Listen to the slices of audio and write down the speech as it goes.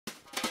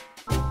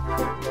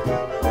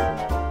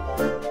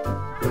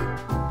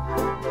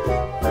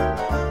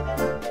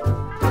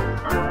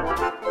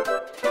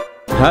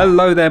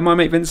Hello there, my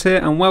mate Vince here,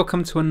 and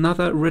welcome to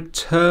another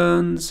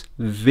returns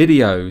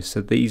video. So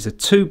these are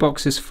two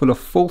boxes full of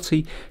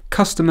faulty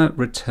customer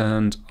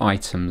returned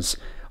items.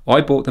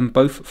 I bought them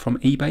both from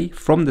eBay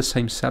from the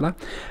same seller,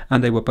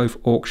 and they were both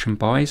auction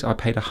buys. I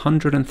paid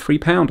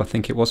 £103, I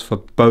think it was, for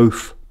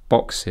both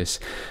boxes.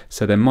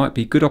 So there might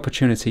be good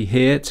opportunity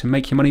here to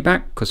make your money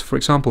back, because for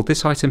example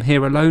this item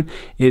here alone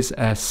is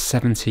a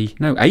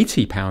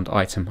 £80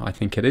 item, I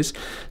think it is.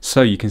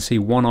 So you can see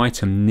one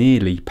item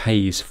nearly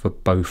pays for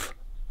both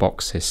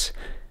boxes.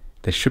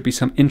 There should be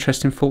some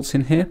interesting faults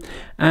in here,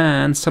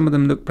 and some of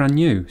them look brand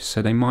new,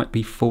 so they might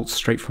be faults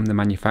straight from the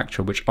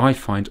manufacturer, which I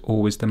find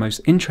always the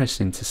most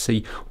interesting to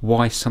see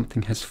why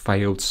something has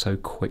failed so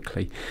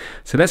quickly.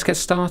 So let's get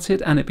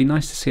started, and it'd be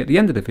nice to see at the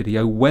end of the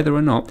video whether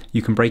or not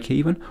you can break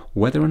even,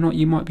 whether or not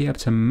you might be able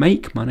to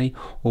make money,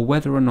 or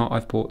whether or not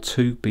I've bought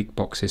two big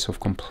boxes of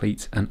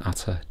complete and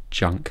utter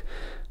junk.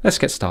 Let's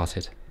get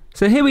started.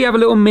 So here we have a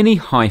little mini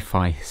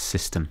hi-fi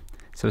system.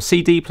 So a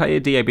CD player,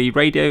 DAB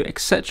radio,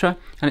 etc.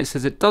 And it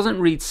says it doesn't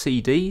read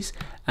CDs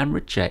and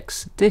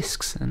rejects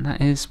discs. And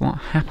that is what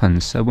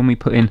happens. So when we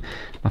put in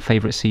my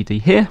favourite CD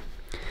here,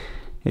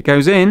 it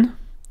goes in,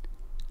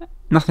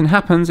 nothing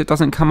happens, it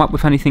doesn't come up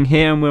with anything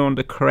here, and we're on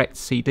the correct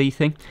CD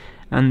thing.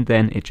 And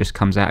then it just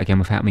comes out again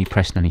without me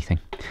pressing anything.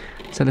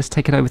 So let's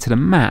take it over to the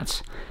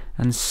mat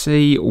and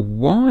see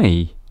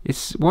why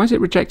is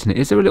it rejecting it.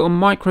 Is there a little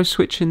micro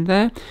switch in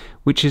there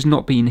which is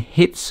not being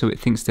hit, so it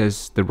thinks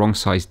there's the wrong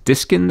size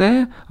disc in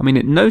there? I mean,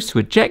 it knows to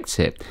eject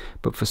it,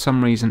 but for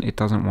some reason it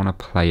doesn't want to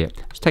play it.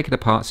 Let's take it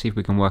apart, see if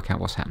we can work out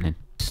what's happening.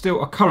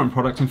 Still a current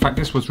product. In fact,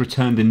 this was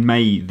returned in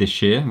May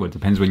this year. Well, it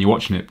depends when you're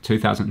watching it,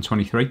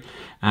 2023.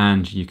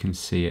 And you can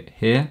see it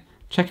here.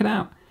 Check it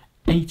out.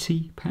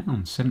 £80,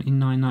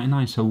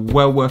 $79.99, so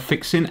well worth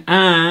fixing,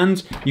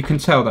 and you can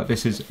tell that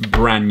this is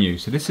brand new.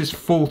 So this is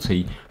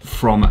faulty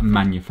from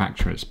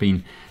manufacturer. It's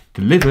been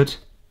delivered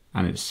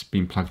and it's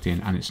been plugged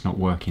in and it's not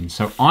working.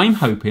 So I'm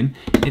hoping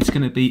it's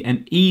going to be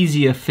an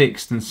easier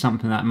fix than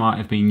something that might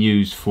have been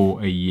used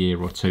for a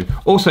year or two.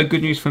 Also,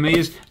 good news for me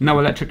is no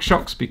electric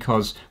shocks,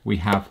 because we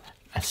have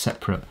a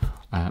separate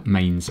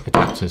mains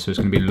adapter, so it's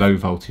going to be low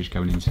voltage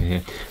going into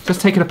here. Just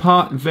take it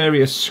apart,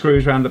 various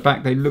screws around the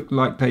back. They look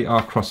like they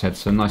are crossheads,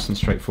 so nice and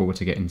straightforward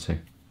to get into.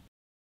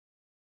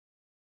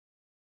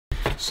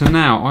 So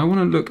now I want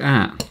to look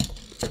at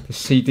the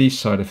CD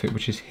side of it,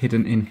 which is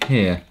hidden in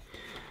here.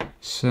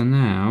 So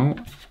now,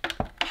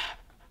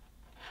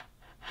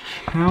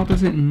 how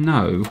does it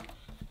know?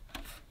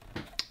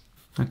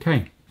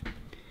 Okay,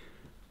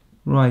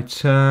 right,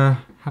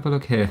 have a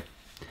look here.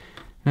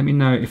 Let me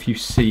know if you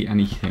see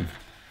anything.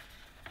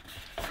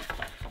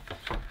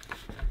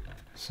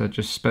 So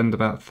just spend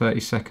about 30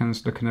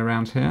 seconds looking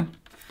around here.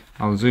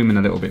 I'll zoom in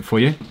a little bit for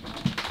you.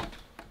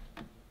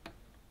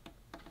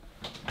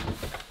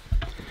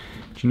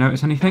 Do you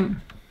notice anything?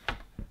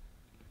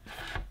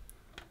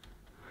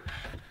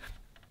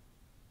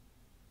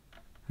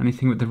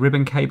 Anything with the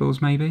ribbon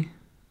cables maybe?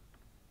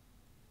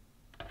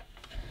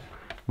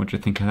 What do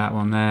you think of that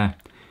one there?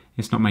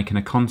 It's not making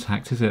a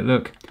contact, is it?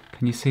 Look,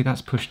 can you see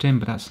that's pushed in,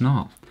 but that's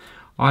not.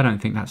 I don't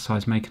think that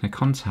side's making a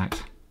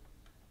contact.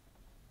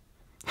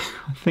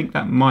 I think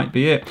that might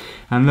be it.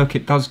 And look,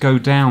 it does go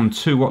down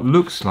to what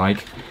looks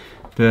like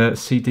the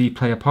CD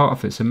player part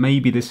of it. So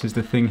maybe this is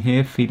the thing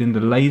here feeding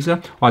the laser.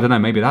 Well, I don't know,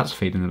 maybe that's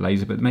feeding the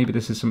laser, but maybe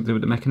this is something to do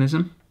with the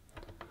mechanism.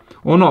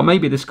 Or not,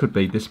 maybe this could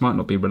be. This might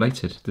not be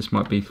related. This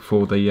might be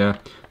for the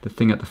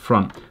thing at the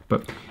front.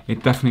 But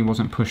it definitely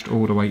wasn't pushed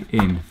all the way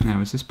in.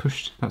 Now, is this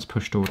pushed? That's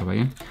pushed all the way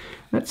in.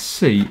 Let's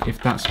see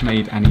if that's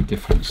made any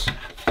difference.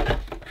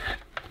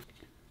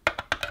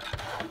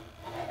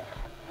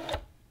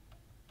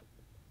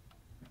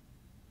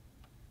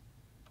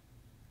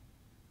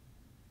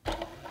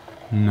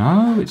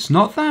 No, it's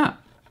not that.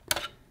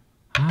 Oh,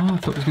 I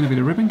thought it was going to be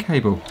the ribbon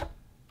cable.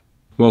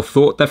 Well,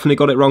 thought definitely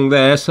got it wrong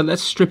there, so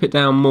let's strip it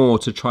down more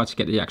to try to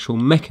get the actual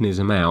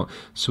mechanism out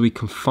so we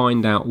can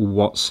find out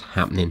what's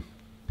happening.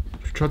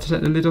 Should we try to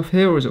take the lid off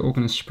here, or is it all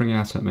going to spring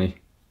out at me?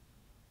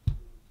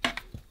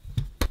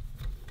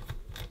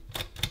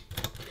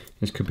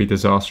 This could be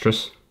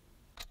disastrous.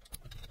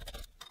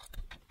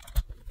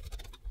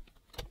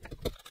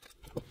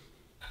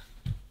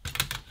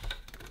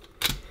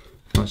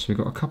 Right, so we've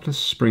got a couple of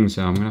springs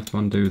there. I'm going to have to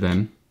undo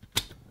them.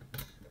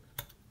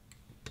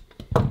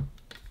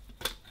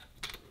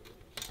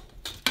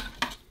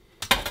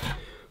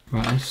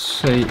 Right, let's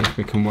see if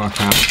we can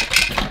work out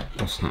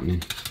what's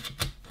happening.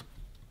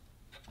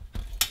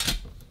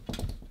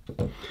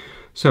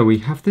 So we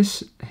have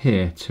this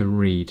here to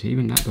read.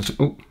 Even that doesn't...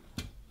 Oh!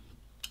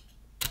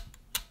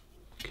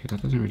 Okay,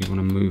 that doesn't really want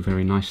to move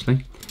very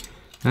nicely.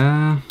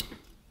 So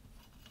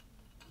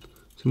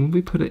when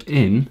we put it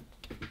in,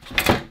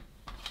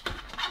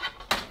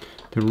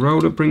 the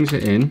roller brings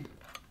it in,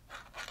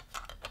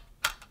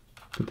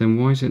 but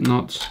then why is it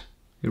not...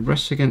 It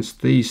rests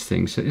against these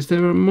things. So is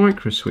there a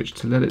micro switch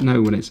to let it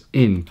know when it's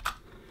in?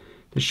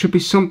 There should be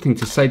something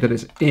to say that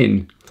it's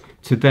in.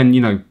 to then,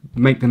 you know,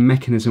 make the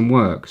mechanism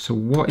work. So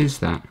what is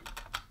that?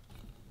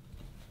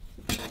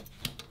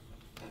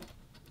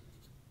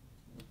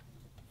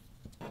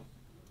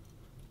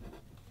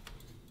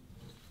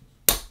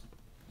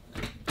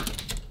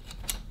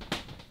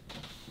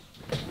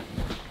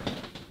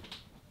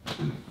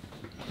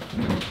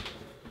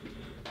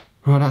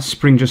 Right, that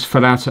spring just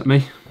fell out at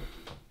me.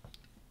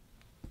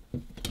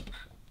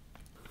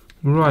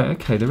 Right,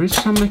 okay, there is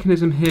some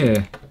mechanism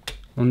here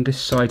on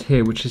this side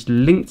here which is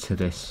linked to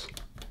this.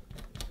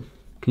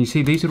 Can you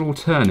see these are all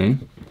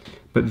turning,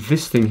 but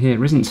this thing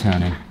here isn't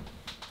turning.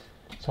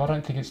 So I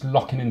don't think it's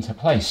locking into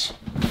place.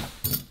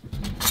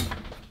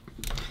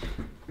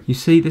 You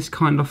see this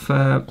kind of,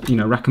 you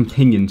know, rack and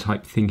pinion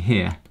type thing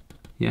here?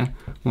 Yeah?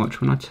 Watch,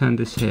 when I turn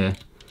this here,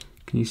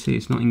 can you see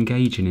it's not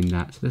engaging in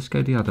that? So let's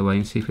go the other way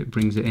and see if it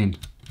brings it in.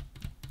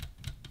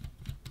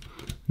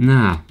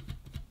 Now,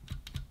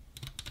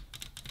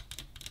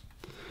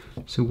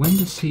 so when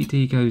the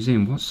CD goes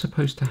in, what's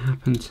supposed to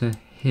happen to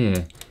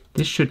here?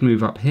 This should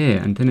move up here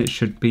and then it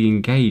should be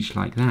engaged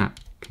like that.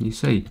 Can you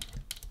see?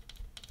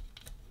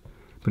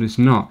 But it's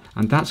not.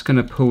 And that's going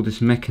to pull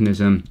this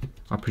mechanism,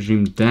 I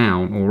presume,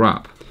 down or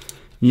up.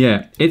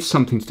 Yeah, it's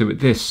something to do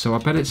with this. So I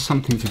bet it's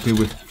something to do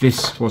with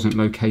this wasn't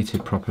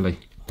located properly.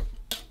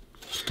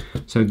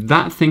 So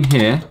that thing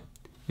here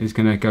is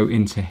going to go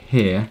into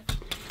here.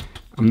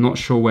 I'm not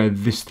sure where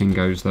this thing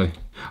goes though.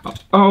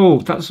 Oh,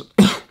 that's...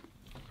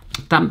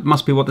 that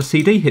must be what the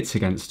CD hits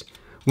against.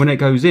 When it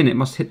goes in, it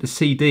must hit the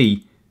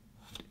CD.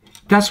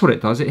 That's what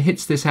it does. It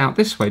hits this out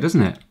this way,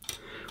 doesn't it?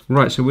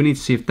 Right, so we need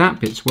to see if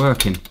that bit's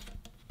working.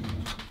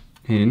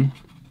 In.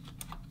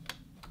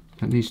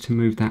 That needs to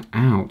move that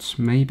out.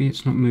 Maybe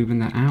it's not moving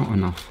that out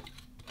enough.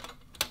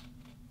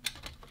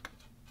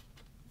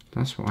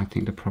 That's what I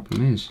think the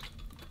problem is.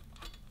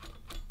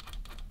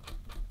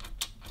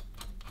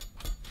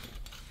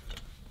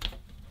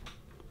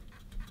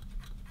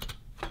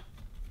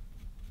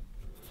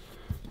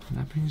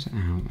 That brings it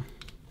out.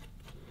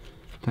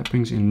 That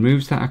brings it in,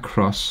 moves that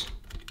across.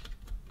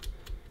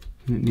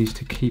 And it needs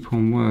to keep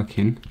on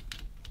working.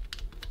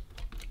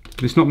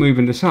 But it's not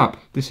moving this up.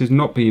 This is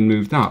not being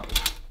moved up.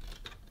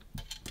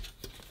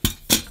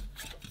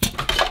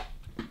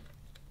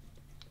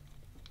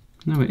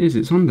 No, it is.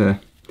 It's on there.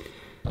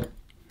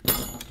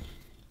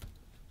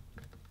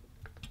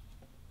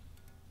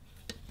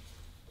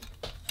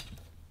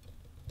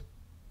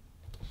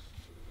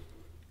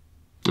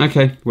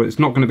 Okay, well, it's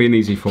not going to be an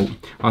easy fault.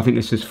 I think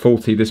this is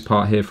faulty, this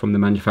part here from the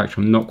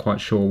manufacturer. I'm not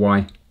quite sure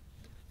why.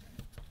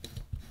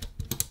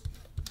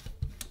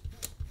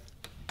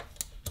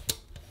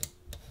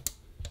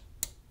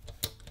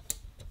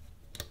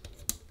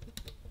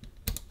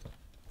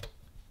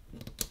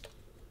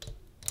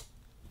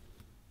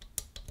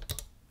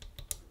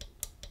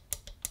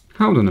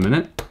 Hold on a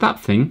minute, that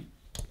thing,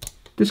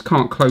 this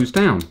can't close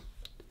down.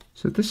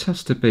 So this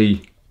has to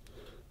be,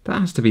 that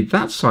has to be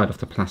that side of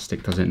the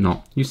plastic, does it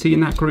not? You see in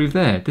that groove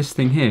there, this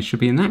thing here should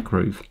be in that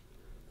groove,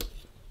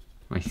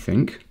 I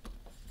think.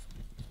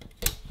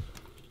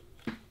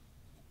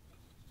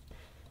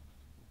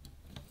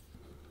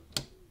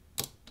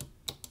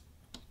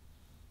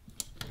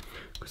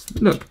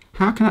 Look,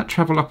 how can that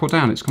travel up or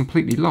down? It's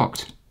completely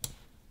locked.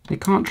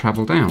 It can't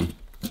travel down.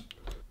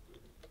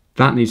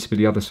 That needs to be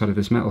the other side of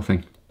this metal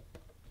thing.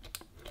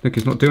 Look,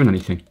 it's not doing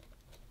anything.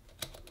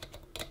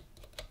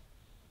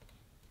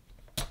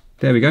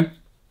 There we go.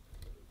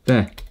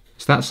 There.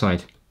 It's that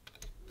side.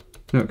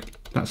 Look,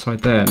 that side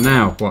there.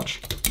 Now, watch.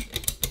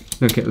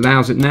 Look, it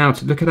allows it now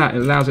to, look at that.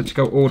 It allows it to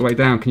go all the way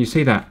down. Can you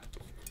see that?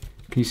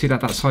 Can you see that?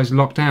 That side's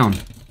locked down.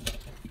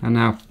 And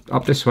now,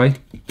 up this way.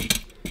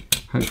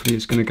 Hopefully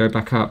it's going to go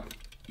back up.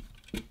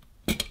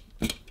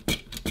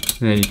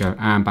 There you go.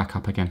 And back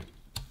up again.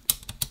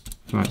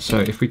 Right, so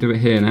if we do it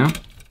here now.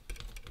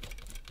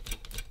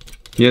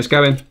 Yeah, it's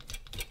going.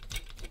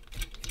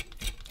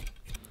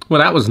 Well,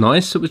 that was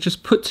nice. It was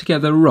just put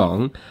together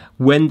wrong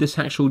when this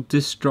actual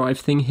disk drive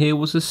thing here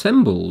was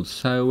assembled.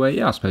 So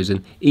yeah, I suppose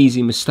an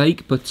easy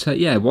mistake, but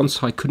yeah, one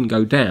side couldn't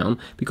go down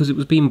because it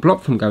was being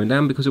blocked from going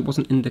down because it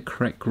wasn't in the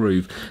correct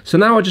groove. So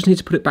now I just need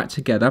to put it back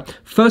together.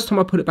 First time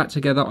I put it back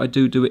together, I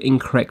do it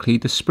incorrectly.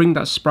 The spring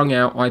that sprung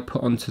out, I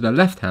put onto the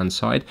left-hand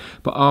side,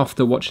 but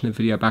after watching the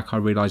video back, I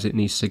realised it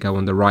needs to go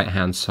on the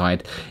right-hand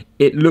side.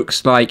 It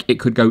looks like it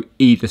could go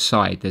either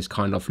side. There's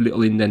kind of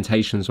little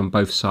indentations on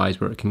both sides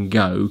where it can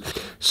go.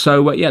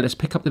 So yeah, let's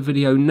pick up the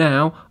video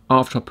now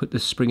after I put the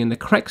spring in the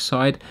correct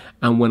side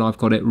and when I've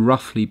got it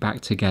roughly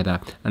back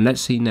together. And let's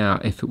see now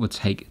if it will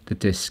take the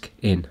disc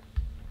in.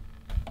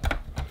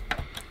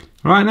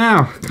 Right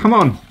now, come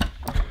on,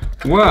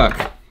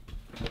 work.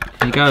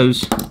 Here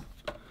goes.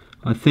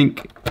 I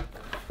think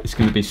it's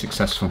going to be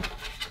successful.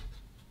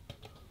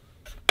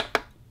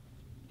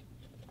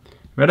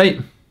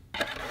 Ready?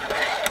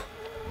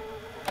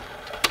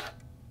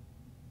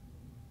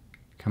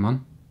 Come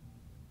on.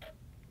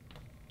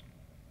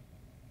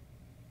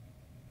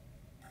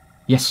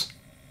 Yes.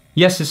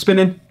 Yes, it's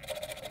spinning.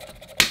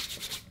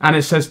 And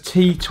it says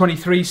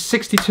T23,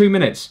 62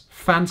 minutes.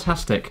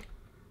 Fantastic.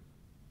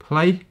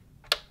 Play.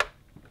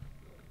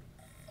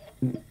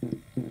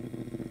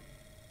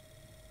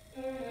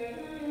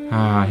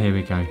 Ah, here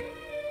we go.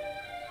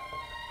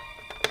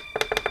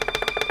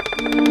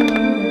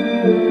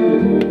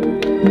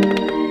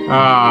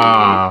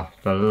 Ah,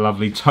 the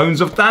lovely tones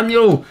of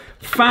Daniel.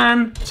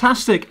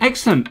 Fantastic,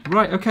 excellent.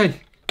 Right,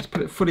 okay, let's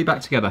put it fully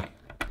back together.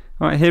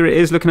 All right, here it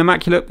is, looking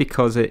immaculate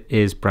because it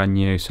is brand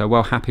new. So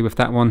well happy with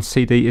that one.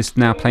 CD is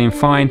now playing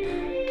fine.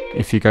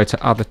 If you go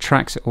to other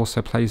tracks, it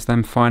also plays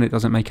them fine. It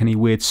doesn't make any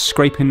weird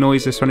scraping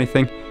noises or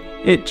anything.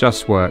 It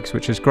just works,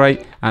 which is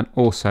great. And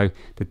also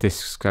the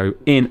discs go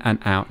in and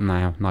out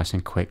now, nice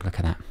and quick. Look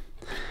at that,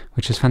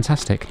 which is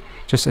fantastic,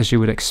 just as you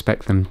would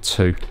expect them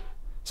to.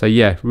 So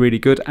yeah, really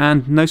good,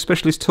 and no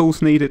specialist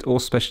tools needed or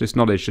specialist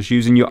knowledge, just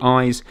using your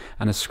eyes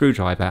and a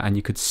screwdriver, and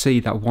you could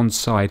see that one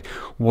side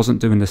wasn't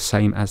doing the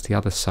same as the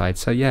other side.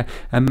 So yeah,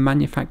 a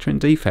manufacturing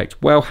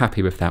defect. Well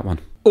happy with that one.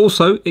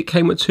 Also, it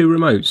came with 2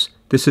 remotes.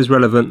 This is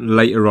relevant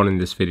later on in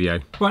this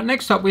video. Right,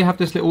 next up we have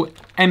this little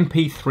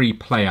MP3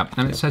 player,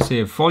 and it says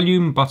here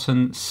volume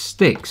button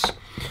sticks.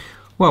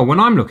 Well, when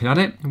I'm looking at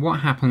it,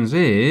 what happens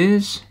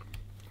is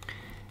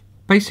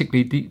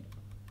basically the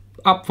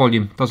up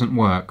volume doesn't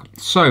work.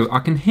 So I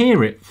can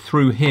hear it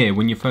through here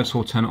when you first of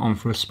all turn it on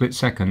for a split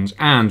second,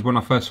 and when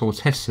I first of all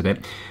tested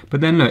it.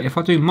 But then look, if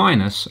I do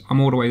minus, I'm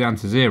all the way down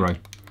to 0.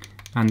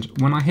 And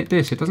when I hit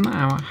this, it doesn't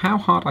matter how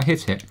hard I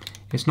hit it,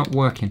 it's not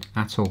working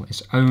at all.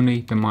 It's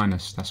only the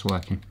minus that's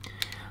working.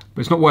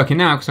 But it's not working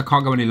now because I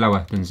can't go any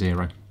lower than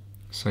 0.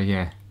 So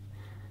yeah,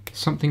 there's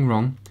something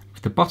wrong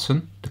with the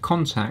button, the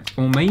contact,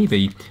 or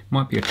maybe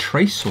might be a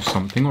trace or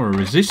something, or a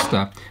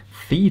resistor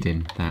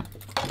feeding that.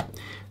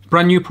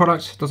 Brand new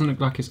product, doesn't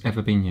look like it's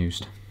ever been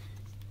used.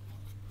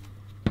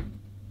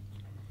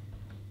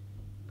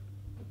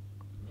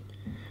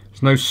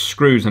 There's no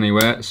screws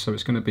anywhere, so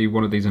it's going to be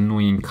one of these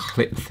annoying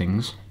clip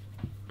things.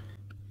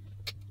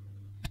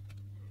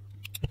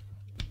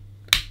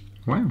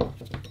 Wow,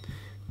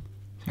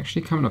 it's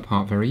actually coming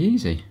apart very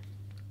easy.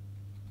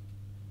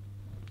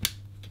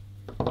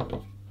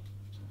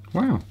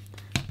 Wow,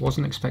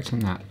 wasn't expecting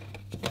that.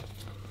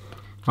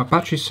 My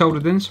battery's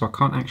soldered in, so I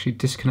can't actually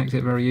disconnect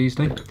it very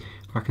easily.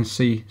 I can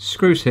see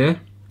screws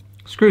here,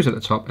 screws at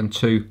the top, and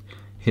 2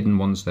 hidden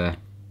ones there.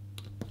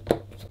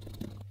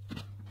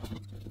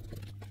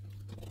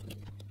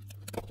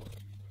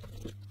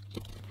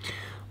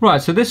 Right,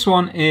 so this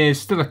one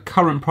is still a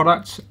current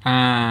product,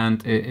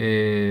 and it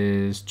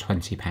is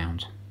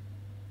 £20.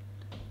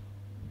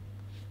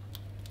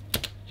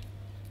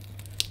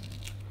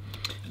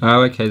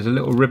 Oh, okay, there's a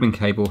little ribbon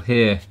cable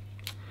here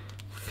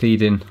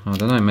feeding, I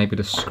don't know, maybe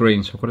the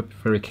screen, so I've got to be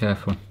very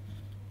careful.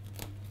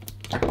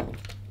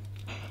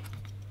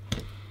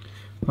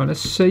 Right,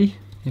 let's see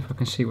if I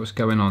can see what's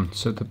going on.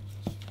 So the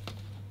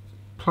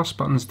plus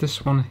button's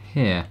this one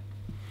here.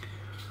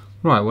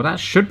 Right, well that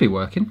should be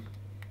working.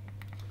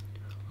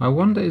 I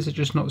wonder, is it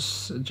just not...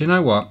 Do you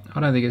know what? I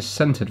don't think it's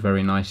centered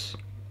very nice.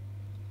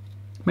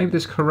 Maybe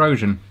there's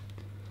corrosion.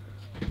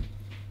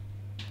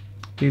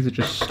 These are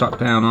just stuck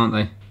down, aren't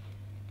they?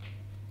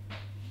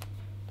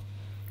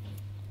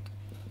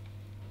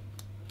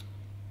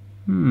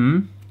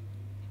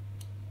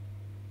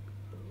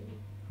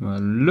 Well,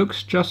 it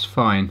looks just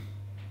fine.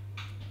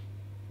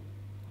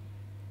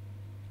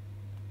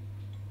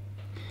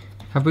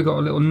 Have we got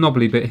a little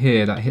knobbly bit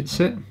here that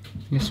hits it?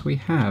 Yes, we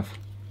have.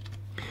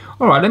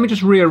 Alright, let me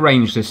just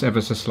rearrange this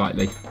ever so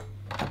slightly.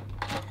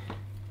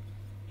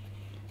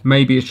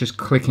 Maybe it's just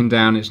clicking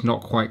down, it's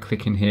not quite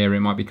clicking here,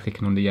 it might be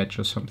clicking on the edge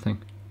or something.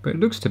 But it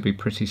looks to be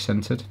pretty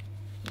centered.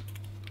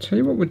 Tell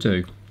you what we'll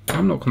do,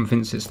 I'm not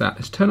convinced it's that.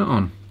 Let's turn it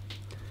on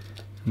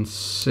and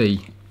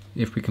see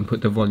if we can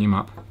put the volume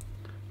up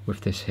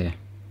with this here.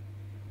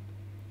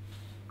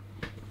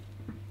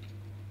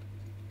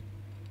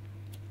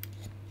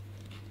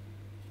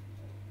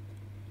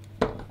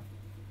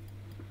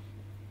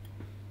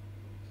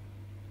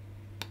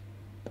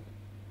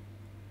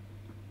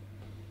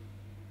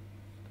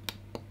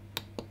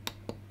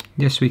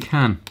 Yes, we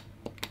can.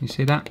 Can you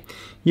see that?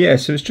 Yeah,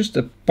 so it's just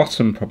a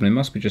button problem. It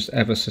must be just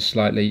ever so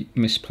slightly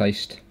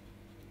misplaced.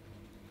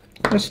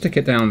 Let's stick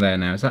it down there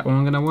now. Is that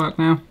one going to work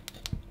now?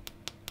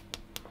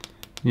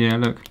 Yeah,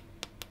 look.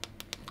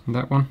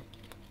 That one.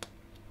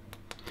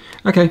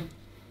 Okay.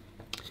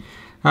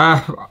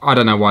 I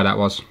don't know why that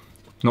was.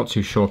 Not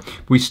too sure.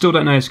 We still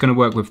don't know it's going to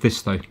work with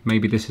this though.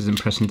 Maybe this isn't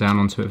pressing down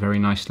onto it very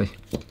nicely.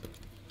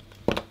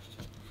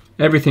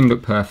 Everything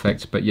looked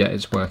perfect, but yeah,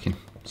 it's working.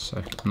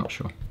 So, I'm not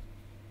sure.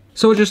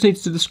 So I just need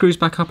to do the screws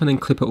back up and then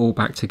clip it all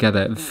back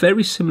together.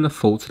 Very similar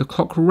fault to the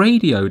clock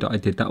radio that I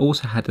did that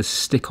also had a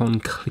stick-on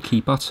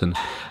clicky button,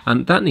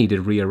 and that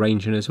needed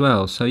rearranging as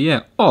well. So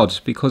yeah, odd,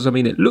 because I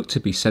mean it looked to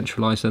be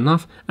centralised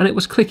enough and it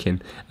was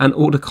clicking and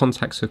all the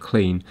contacts are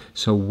clean,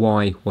 so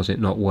why was it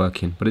not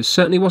working? But it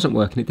certainly wasn't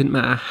working. It didn't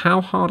matter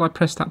how hard I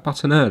pressed that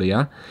button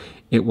earlier,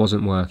 it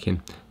wasn't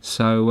working.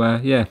 So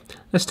yeah,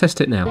 let's test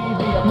it now.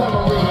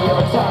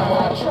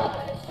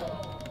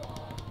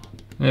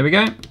 There we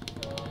go.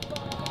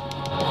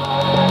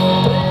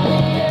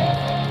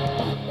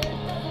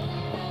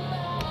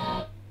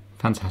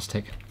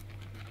 Fantastic.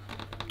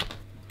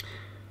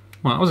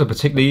 Well, that was a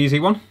particularly easy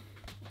one.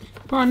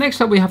 Right,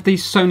 next up we have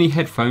these Sony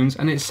headphones,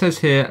 and it says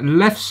here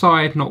left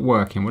side not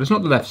working. Well, it's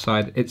not the left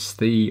side, it's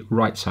the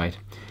right side.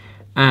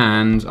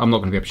 And I'm not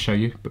going to be able to show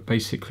you, but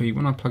basically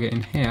when I plug it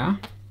in here,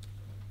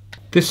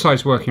 this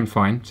side's working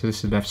fine, so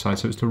this is the left side,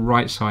 so it's the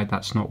right side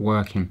that's not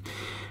working.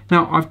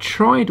 Now, I've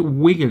tried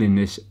wiggling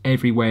this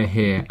everywhere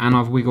here, and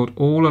I've wiggled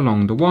all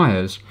along the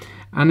wires,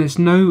 and there's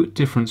no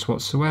difference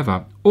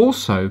whatsoever.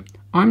 Also,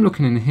 I'm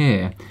looking in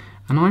here,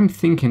 and I'm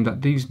thinking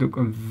that these look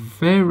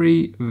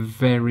very,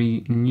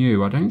 very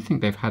new. I don't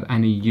think they've had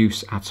any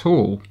use at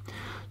all.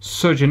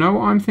 So do you know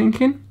what I'm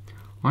thinking?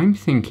 I'm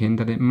thinking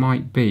that it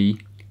might be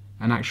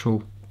an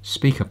actual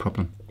speaker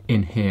problem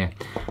in here.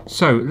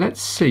 So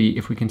let's see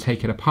if we can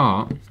take it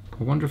apart.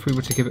 I wonder if we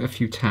were to give it a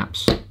few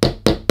taps.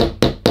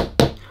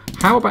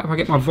 How about if I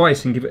get my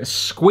vice and give it a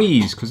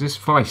squeeze, because this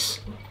vice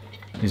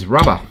is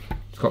rubber.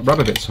 It's got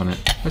rubber bits on it.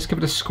 Let's give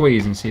it a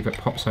squeeze and see if it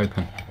pops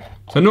open.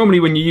 So normally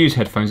when you use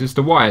headphones, it's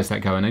the wires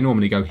that go, and they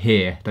normally go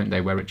here, don't they,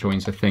 where it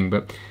joins the thing,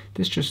 but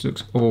this just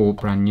looks all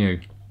brand new.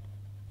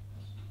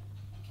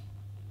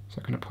 Is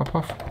that going to pop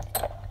off?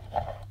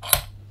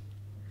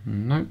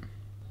 Nope.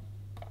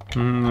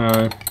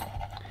 No. I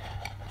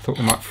thought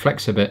they might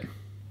flex a bit.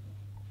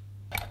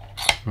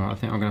 Right, I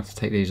think I'm going to have to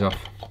take these off.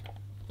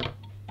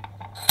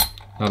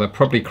 Now they'll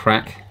probably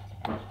crack.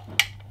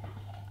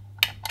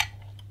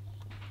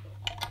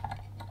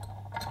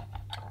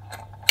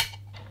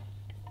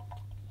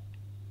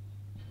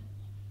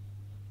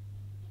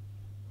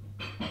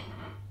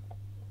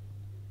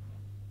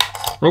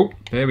 Oh,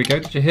 there we go.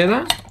 Did you hear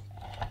that?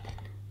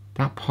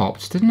 That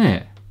popped, didn't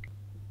it?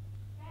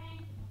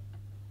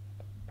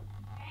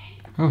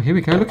 Oh, here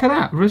we go. Look at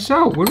that.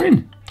 Result. We're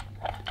in.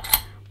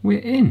 We're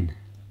in.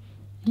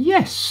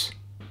 Yes.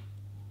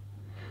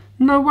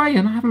 No way,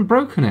 and I haven't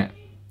broken it.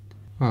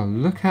 Well,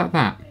 look at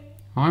that.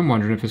 I'm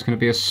wondering if there's going to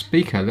be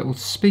a little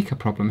speaker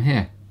problem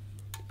here.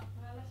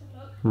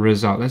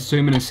 Result. Let's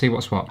zoom in and see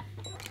what's what.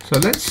 So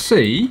let's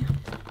see.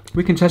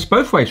 We can test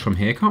both ways from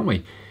here, can't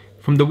we?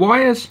 From the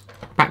wires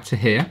back to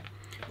here,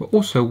 but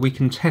also we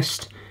can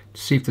test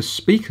to see if the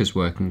speaker's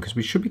working, because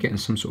we should be getting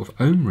some sort of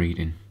ohm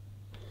reading.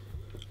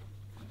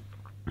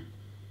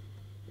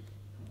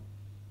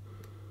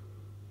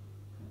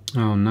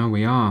 Oh no,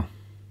 we are.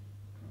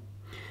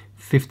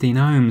 15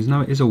 ohms.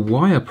 No, it is a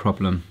wire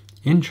problem.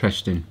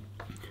 Interesting.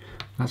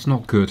 That's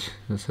not good.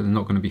 So they're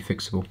not going to be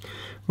fixable.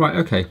 Right,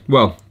 okay.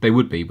 Well, they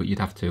would be, but you'd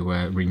have to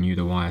renew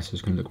the wire, so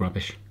it's going to look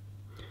rubbish.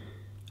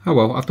 Oh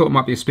well, I thought it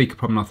might be a speaker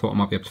problem. I thought I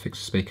might be able to fix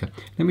the speaker.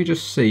 Let me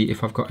just see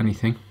if I've got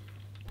anything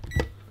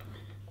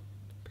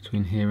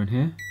between here and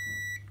here.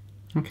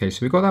 Okay, so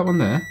we've got that one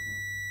there.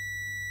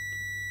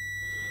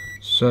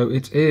 So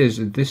it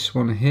is this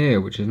one here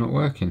which is not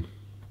working.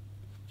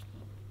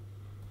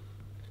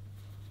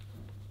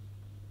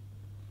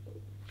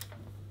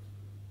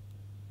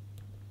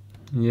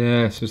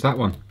 Yes, it's that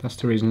one. That's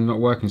the reason it's not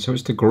working. So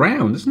it's the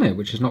ground, isn't it,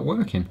 which is not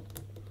working.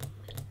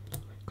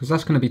 Because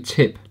that's going to be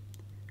tip.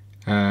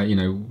 You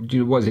know,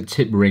 what is it,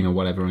 tip ring or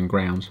whatever, and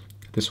ground.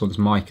 This one's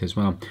mic as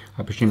well.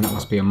 I presume that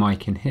must be a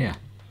mic in here.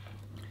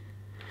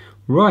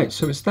 Right,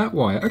 so it's that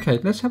wire. Okay,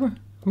 let's have a...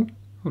 Oh,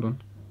 hold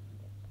on.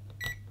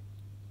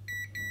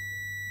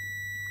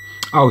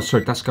 Oh,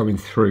 sorry, that's going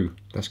through.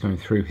 That's going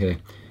through here.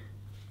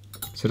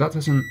 So that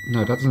doesn't... No,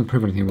 that doesn't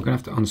prove anything. We're going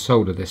to have to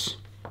unsolder this.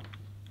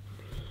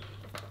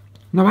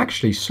 No,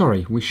 actually,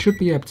 sorry. We should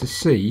be able to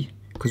see,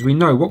 because we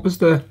know what was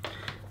the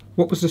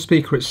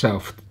speaker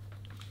itself.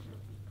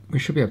 We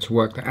should be able to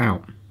work that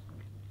out.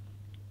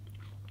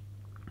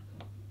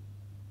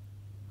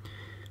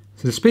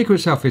 So the speaker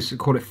itself is,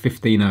 call it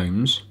 15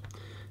 ohms.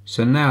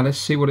 So now let's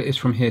see what it is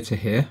from here to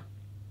here.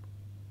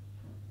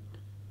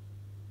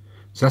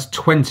 So that's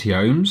 20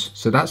 ohms.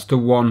 So that's the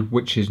one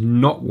which is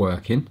not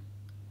working.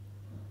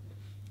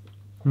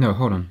 No,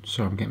 hold on.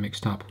 Sorry, I'm getting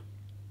mixed up.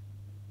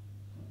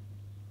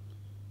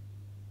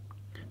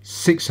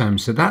 6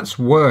 ohms. So that's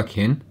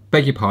working.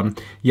 Beg your pardon.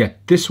 Yeah,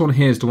 this one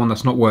here is the one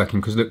that's not working,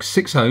 because look,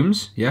 6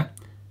 ohms, yeah?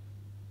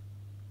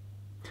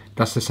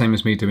 That's the same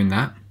as me doing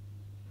that.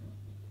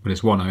 But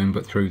it's 1 ohm,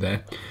 but through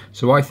there.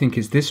 So I think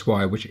it's this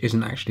wire which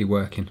isn't actually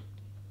working.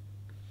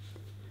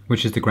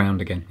 Which is the ground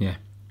again, yeah.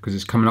 Because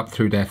it's coming up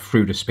through there,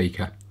 through the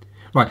speaker.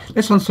 Right,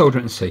 let's unsolder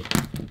it and see.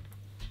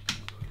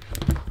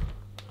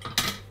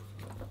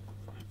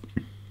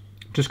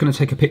 Just going to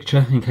take a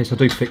picture in case I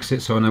do fix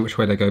it so I know which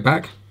way they go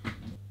back.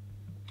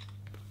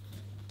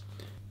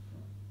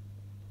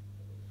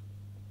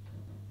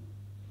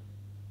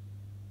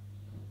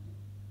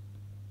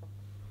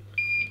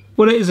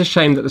 Well, it is a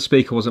shame that the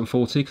speaker wasn't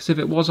faulty, because if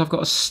it was, I've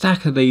got a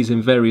stack of these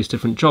in various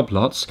different job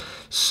lots,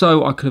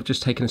 so I could have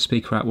just taken a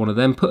speaker out one of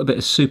them, put a bit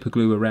of super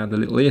glue around the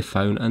little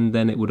earphone, and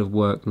then it would have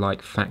worked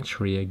like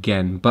factory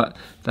again. But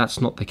that's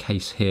not the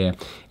case here.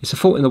 It's a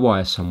fault in the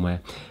wire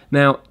somewhere.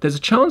 Now, there's a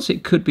chance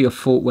it could be a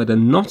fault where the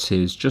knot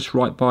is just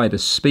right by the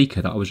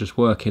speaker that I was just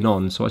working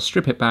on. So I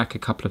strip it back a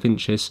couple of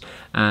inches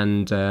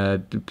and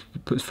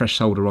put fresh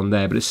solder on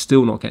there, but it's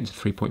still not getting to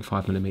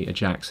 3.5mm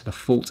jack. So the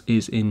fault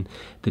is in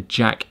the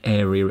jack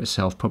area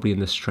itself, probably in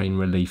the strain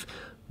relief.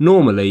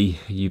 Normally,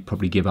 you'd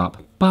probably give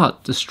up,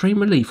 but the strain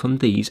relief on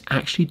these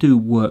actually do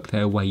work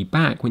their way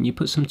back. When you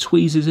put some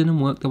tweezers in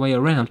and work their way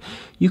around,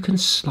 you can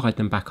slide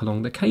them back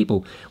along the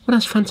cable. Well,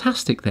 that's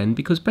fantastic then,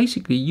 because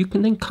basically you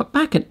can then cut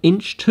back an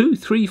inch, 2,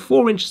 3,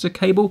 4 inches of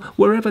cable,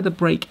 wherever the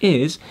break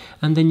is,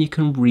 and then you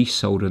can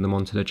resolder them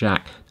onto the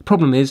jack. The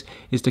problem is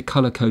the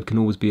colour code can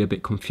always be a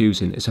bit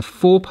confusing. It's a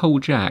 4-pole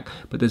jack,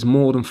 but there's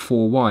more than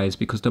 4 wires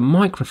because the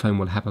microphone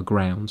will have a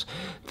ground,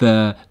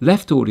 the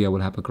left audio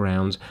will have a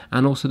ground,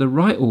 and also the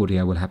right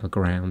audio will have a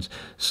ground.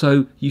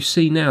 So you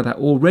see now that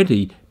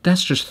already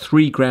that's just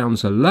 3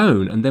 grounds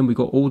alone, and then we've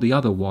got all the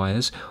other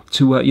wires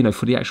to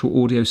for the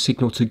actual audio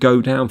signal to go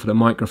down for the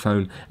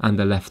microphone and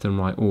the left and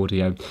right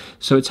audio.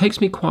 So it takes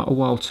me quite a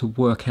while to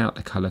work out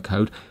the colour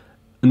code.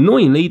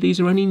 Annoyingly, these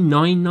are only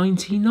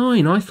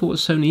 $9.99. I thought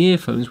Sony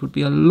earphones would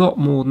be a lot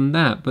more than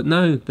that, but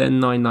no, they're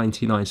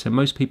 $9.99, so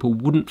most people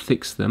wouldn't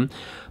fix them.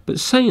 But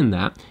saying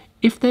that,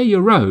 if they're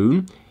your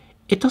own,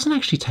 it doesn't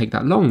actually take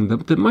that long.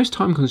 The most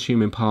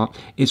time-consuming part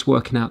is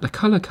working out the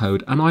colour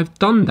code, and I've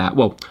done that.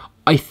 Well,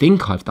 I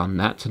think I've done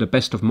that to the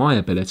best of my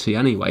ability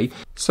anyway.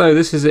 So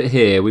this is it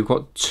here. We've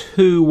got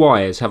 2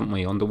 wires, haven't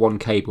we? On the one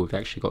cable, we've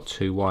actually got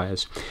 2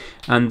 wires.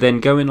 And then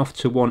going off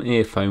to one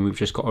earphone, we've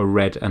just got a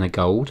red and a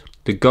gold.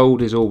 The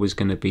gold is always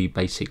going to be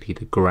basically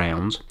the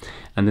ground.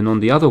 And then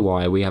on the other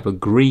wire, we have a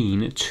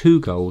green,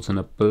 2 golds and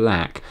a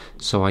black.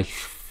 So I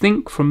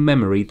think from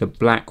memory, the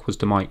black was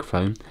the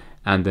microphone,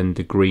 and then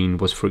the green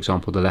was, for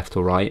example, the left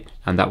or right,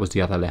 and that was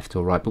the other left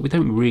or right. But we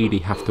don't really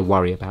have to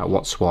worry about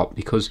what's what,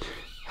 because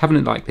having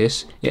it like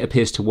this, it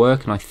appears to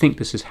work, and I think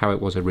this is how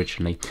it was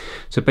originally.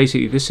 So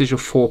basically, this is your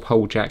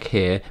 4-pole jack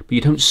here, but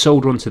you don't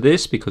solder onto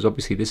this, because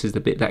obviously this is the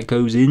bit that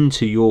goes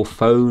into your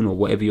phone or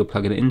whatever you're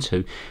plugging it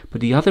into. But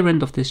the other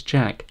end of this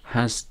jack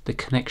has the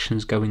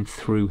connections going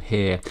through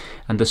here,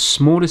 and the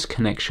smallest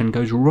connection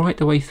goes right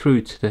the way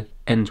through to the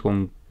end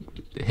one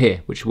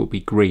here, which will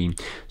be green.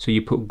 So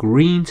you put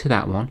green to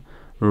that one,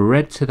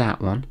 red to that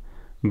one,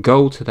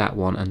 gold to that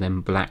one, and then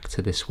black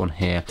to this one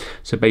here.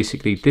 So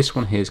basically this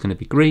one here is going to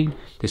be green,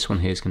 this one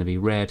here is going to be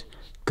red,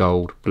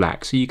 gold,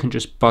 black. So you can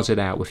just buzz it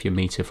out with your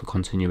meter for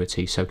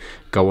continuity. So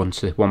go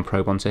onto one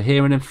probe onto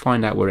here and then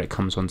find out where it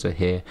comes onto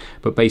here.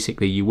 But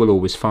basically you will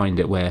always find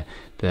it where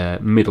the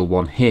middle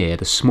one here,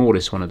 the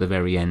smallest one at the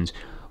very end,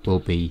 will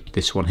be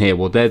this one here.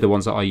 Well, they're the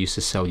ones that I used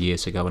to sell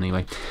years ago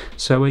anyway.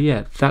 So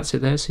yeah, that's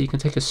it there. So you can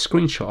take a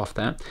screenshot of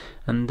that,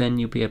 and then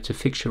you'll be able to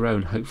fix your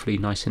own, hopefully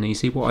nice and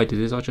easy. What I did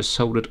is I just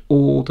soldered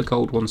all the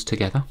gold ones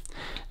together,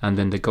 and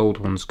then the gold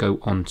ones go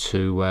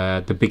onto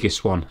the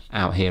biggest one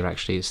out here.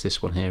 Actually, it's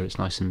this one here. It's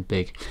nice and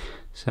big.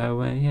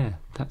 So yeah,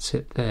 that's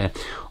it there.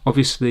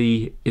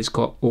 Obviously it's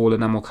got all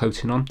enamel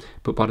coating on,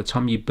 but by the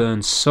time you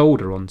burn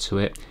solder onto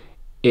it,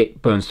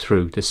 it burns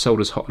through. The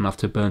solder's hot enough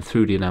to burn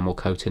through the enamel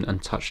coating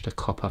and touch the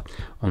copper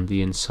on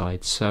the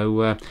inside.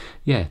 So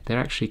yeah, they're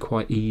actually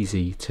quite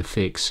easy to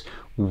fix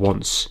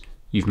once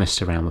you've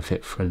messed around with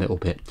it for a little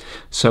bit.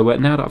 So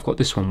now that I've got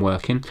this one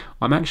working,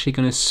 I'm actually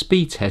going to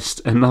speed test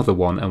another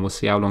one, and we'll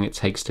see how long it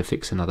takes to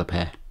fix another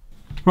pair.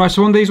 Right,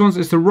 so on these ones,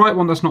 it's the right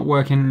one that's not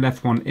working,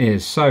 left one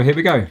is. So here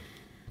we go.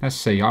 Let's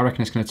see, I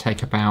reckon it's going to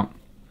take about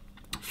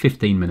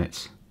 15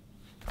 minutes.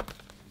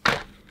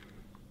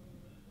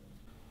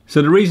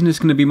 So the reason it's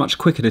going to be much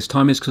quicker this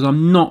time is because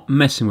I'm not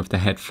messing with the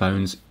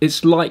headphones.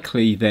 It's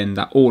likely then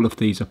that all of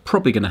these are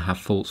probably going to have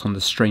faults on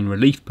the strain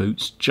relief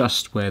boots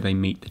just where they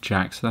meet the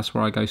jack. So that's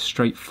where I go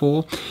straight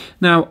for.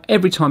 Now,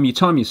 every time you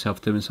time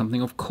yourself doing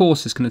something, of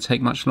course it's going to take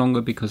much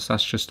longer because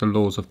that's just the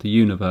laws of the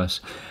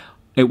universe.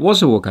 It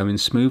was all going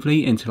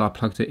smoothly until I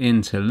plugged it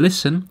in to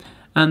listen,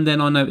 and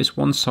then I noticed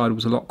one side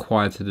was a lot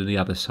quieter than the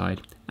other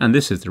side. And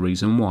this is the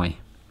reason why.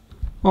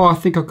 Oh, I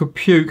think I could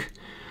puke.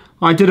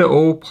 I did it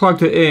all,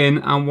 plugged it in,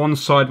 and one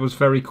side was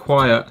very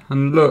quiet.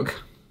 And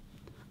look,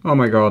 oh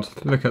my god,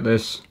 look at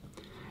this.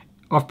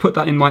 I've put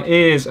that in my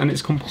ears and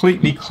it's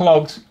completely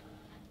clogged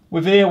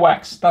with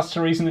earwax. That's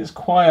the reason it's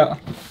quiet.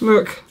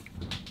 Look.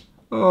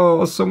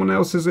 Oh, someone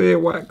else's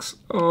earwax.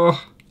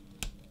 Oh,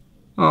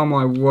 oh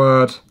my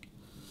word.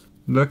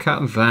 Look at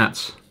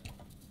that.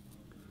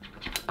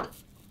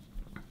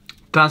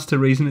 That's the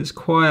reason it's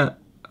quiet.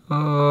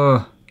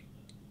 Oh.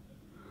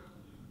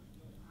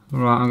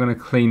 Right, I'm going to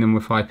clean them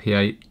with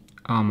IP8.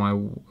 Oh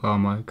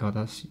my god,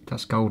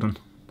 that's golden.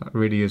 That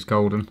really is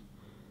golden.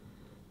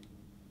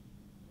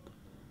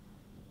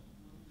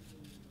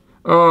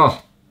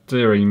 Oh,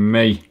 dearie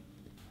me.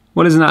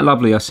 Well, isn't that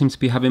lovely? I seem to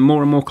be having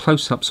more and more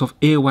close-ups of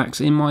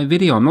earwax in my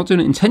video. I'm not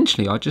doing it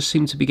intentionally, I just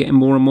seem to be getting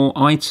more and more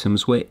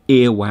items where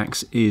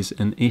earwax is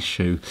an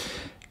issue.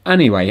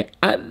 Anyway,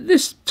 at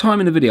this time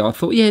in the video I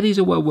thought, yeah, these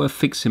are well worth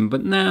fixing,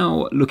 but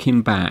now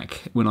looking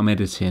back when I'm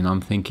editing,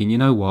 I'm thinking, you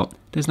know what,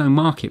 there's no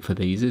market for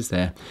these, is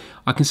there?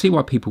 I can see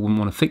why people wouldn't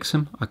want to fix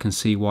them, I can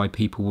see why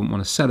people wouldn't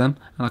want to sell them,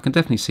 and I can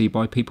definitely see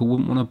why people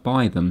wouldn't want to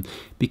buy them,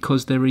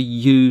 because they're a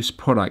used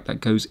product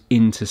that goes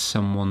into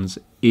someone's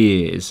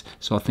ears.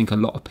 So I think a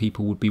lot of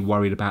people would be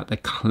worried about the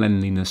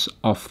cleanliness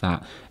of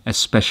that,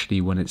 especially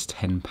when it's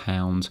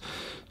 £10.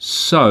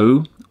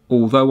 So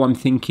although I'm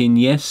thinking,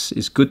 yes,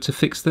 it's good to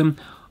fix them,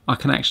 I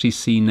can actually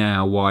see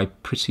now why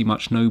pretty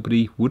much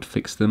nobody would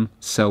fix them,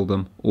 sell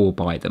them, or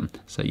buy them.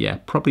 So yeah,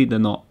 probably they're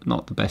not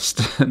the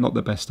best, not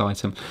the best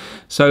item.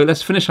 So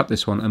let's finish up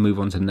this one and move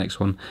on to the next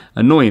one.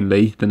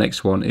 Annoyingly, the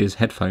next one is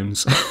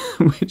headphones,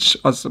 which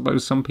I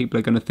suppose some people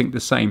are going to think the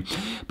same.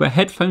 But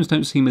headphones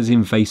don't seem as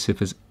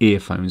invasive as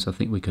earphones. I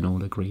think we can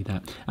all agree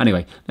that.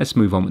 Anyway, let's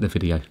move on with the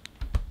video.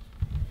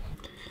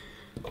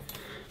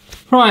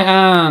 Right,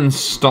 and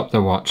stop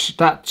the watch.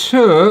 That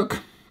took,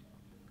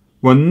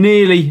 well,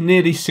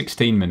 nearly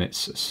 16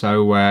 minutes.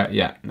 So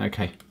yeah,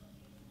 okay.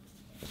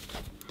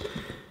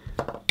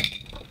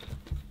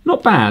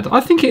 Not bad.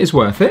 I think it is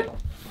worth it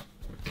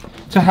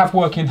to have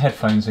working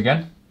headphones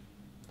again.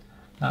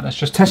 Now let's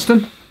just test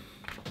them.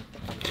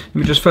 Let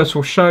me just first of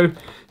all show.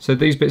 So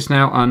these bits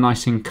now are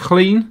nice and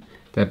clean.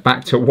 They're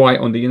back to white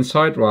on the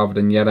inside rather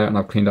than yellow, and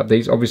I've cleaned up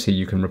these. Obviously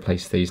you can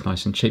replace these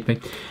nice and cheaply.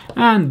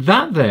 And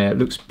that there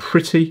looks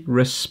pretty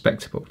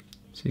respectable.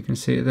 So you can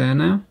see it there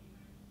now.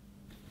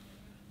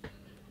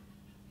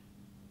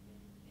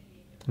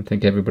 I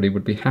think everybody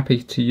would be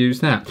happy to use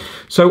that.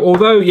 So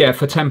although, yeah,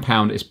 for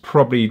 £10 it's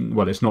probably,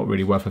 well, it's not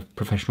really worth a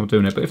professional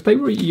doing it, but if they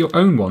were your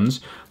own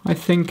ones, I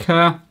think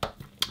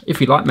if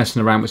you like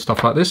messing around with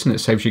stuff like this and it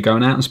saves you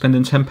going out and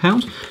spending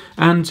 £10,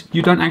 and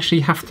you don't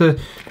actually have to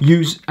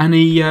use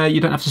any,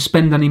 you don't have to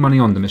spend any money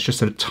on them. It's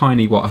just a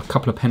tiny, what, a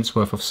couple of pence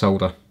worth of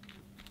solder.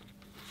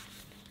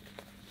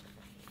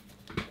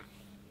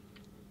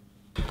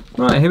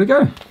 Right, here we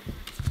go.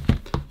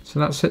 So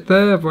that's it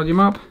there, volume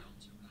up.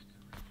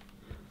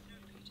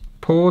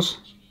 Pause.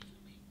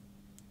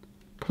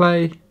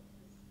 Play.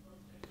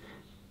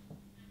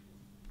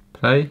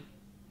 Play.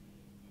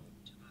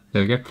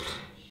 There we go.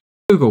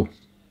 Google.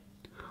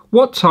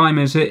 What time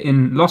is it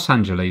in Los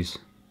Angeles?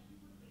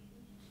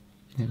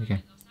 There we go.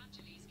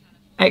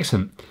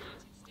 Excellent.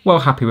 Well,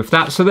 happy with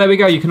that. So there we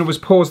go. You can always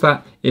pause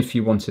that if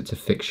you wanted to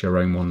fix your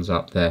own ones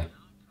up there.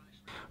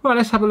 Right,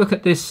 let's have a look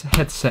at this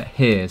headset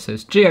here. So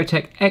it's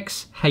Geotech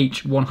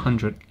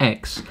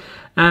XH100X,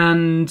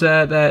 and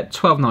they're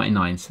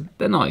 $12.99, so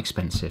they're not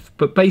expensive.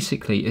 But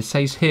basically it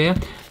says here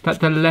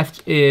that the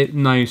left ear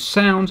no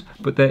sound,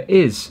 but there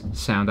is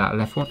sound out of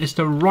the left one. It's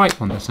the right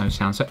one that's no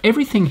sound. So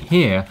everything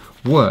here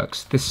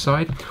works. This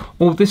side,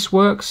 all this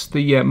works.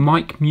 The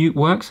mic mute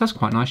works. That's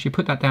quite nice. You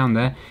put that down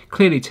there,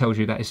 clearly tells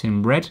you that it's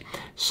in red,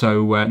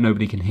 so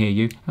nobody can hear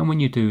you. And when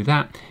you do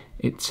that,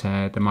 it's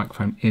the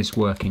microphone is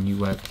working. You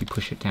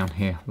push it down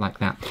here like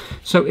that.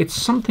 So it's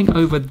something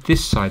over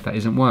this side that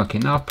isn't working.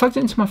 Now I've plugged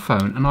it into my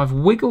phone and I've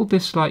wiggled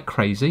this like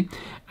crazy,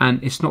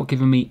 and it's not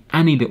giving me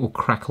any little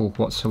crackle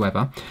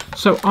whatsoever.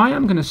 So I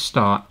am going to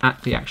start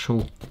at the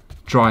actual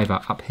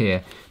driver up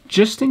here,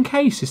 just in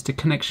case it's the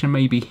connection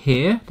maybe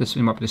here. This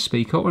might be the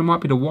speaker, or it might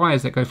be the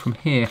wires that go from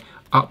here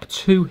up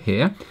to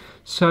here.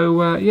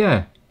 So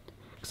yeah,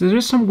 because there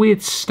is some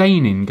weird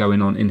staining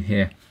going on in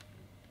here.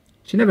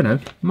 So you never know,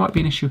 it might be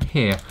an issue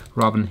here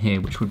rather than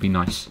here, which would be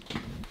nice.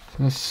 So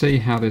let's see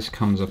how this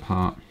comes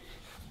apart.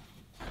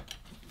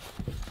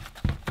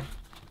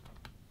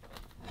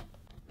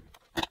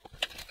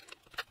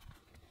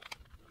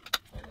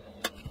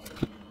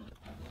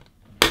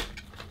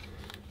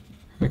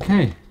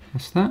 Okay,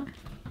 that's that.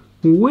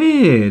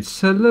 Weird,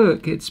 so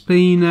look, it's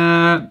been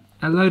a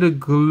load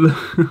of glue.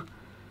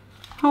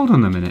 Hold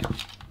on a minute,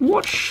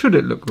 what should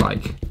it look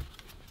like?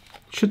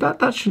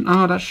 That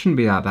shouldn't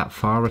be out that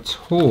far at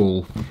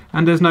all.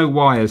 And there's no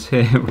wires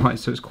here, right?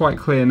 So it's quite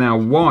clear now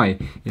why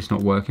it's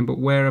not working, but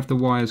where have the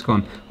wires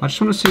gone? I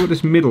just want to see what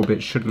this middle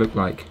bit should look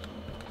like.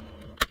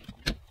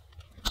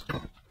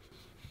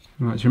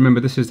 Right, so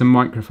remember this is the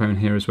microphone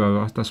here as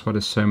well. That's why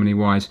there's so many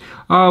wires.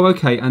 Oh,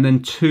 okay, and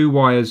then two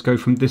wires go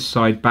from this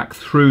side back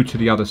through to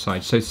the other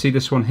side. So see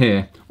this one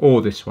here,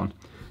 or this one.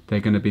 They're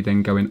going to be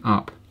then going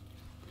up.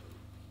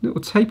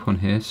 Little tape on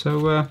here,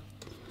 so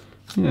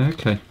yeah,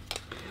 okay.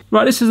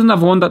 Right, this is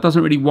another one that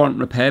doesn't really warrant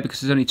repair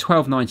because it's only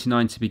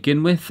 $12.99 to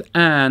begin with,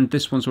 and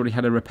this one's already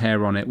had a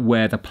repair on it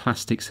where the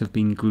plastics have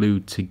been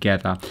glued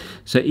together.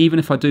 So even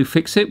if I do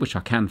fix it, which I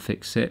can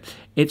fix it,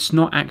 it's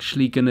not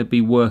actually going to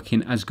be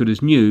working as good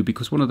as new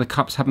because one of the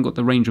cups haven't got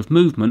the range of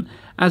movement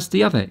as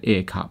the other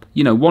ear cup.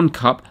 You know, one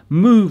cup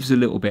moves a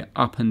little bit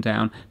up and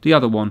down, the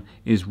other one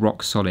is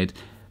rock solid.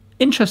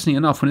 Interestingly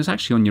enough, when it's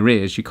actually on your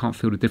ears, you can't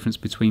feel the difference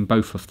between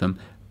both of them,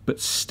 but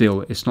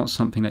still, it's not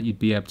something that you'd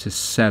be able to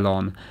sell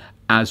on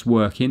as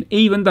working,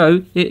 even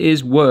though it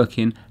is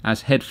working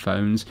as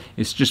headphones.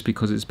 It's just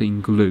because it's been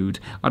glued.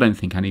 I don't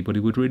think anybody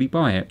would really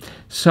buy it.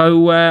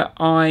 So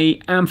I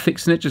am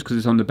fixing it just because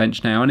it's on the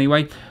bench now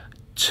anyway.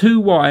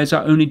 Two wires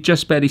are only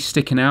just barely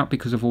sticking out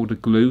because of all the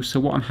glue, so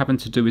what I'm having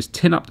to do is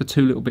tin up the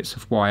two little bits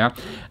of wire,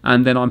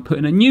 and then I'm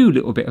putting a new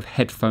little bit of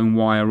headphone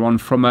wire on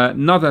from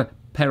another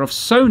pair of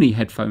Sony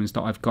headphones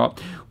that I've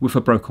got with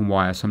a broken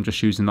wire, so I'm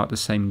just using like the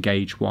same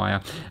gauge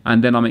wire,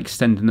 and then I'm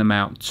extending them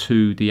out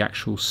to the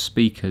actual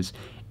speakers.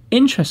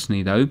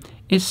 Interestingly though,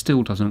 it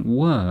still doesn't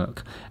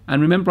work.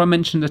 And remember I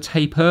mentioned the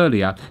tape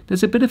earlier,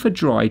 there's a bit of a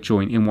dry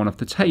joint in one of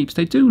the tapes.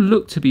 They do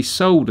look to be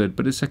soldered,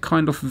 but it's a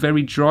kind of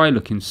very dry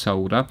looking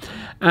solder,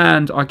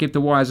 and I give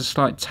the wires a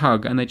slight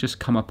tug and they just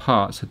come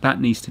apart, so that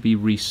needs to be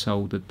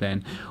resoldered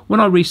then. When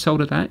I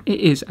resolder that, it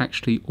is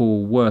actually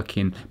all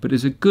working, but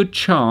there's a good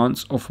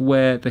chance of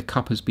where the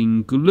cup has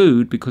been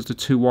glued, because the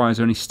two wires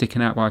are only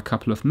sticking out by a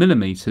couple of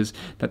millimeters,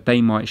 that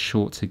they might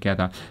short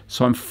together.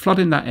 So I'm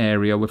flooding that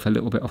area with a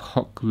little bit of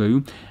hot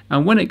glue,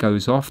 and when it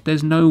goes off,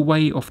 there's no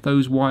way of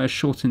those wires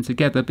shorting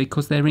together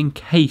because they're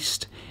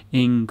encased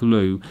in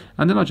glue.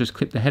 And then I just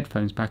clip the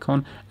headphones back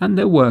on and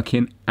they're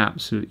working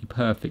absolutely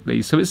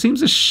perfectly. So it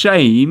seems a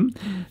shame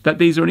that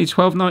these are only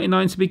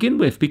 $12.99 to begin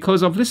with,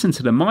 because I've listened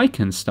to the mic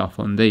and stuff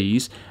on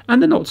these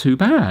and they're not too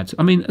bad.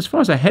 I mean, as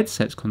far as a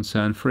headset's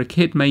concerned, for a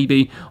kid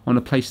maybe on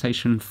a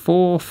PlayStation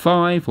 4,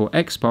 5 or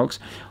Xbox,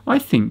 I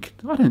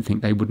don't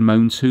think they would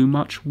moan too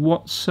much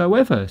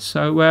whatsoever.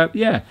 So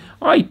yeah,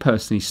 I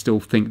personally still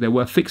think they're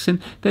worth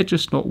fixing. They're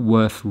just not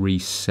worth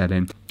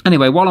reselling.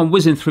 Anyway, while I'm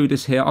whizzing through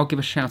this here, I'll give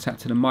a shout out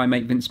to the My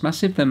Mate Vince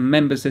Massive. The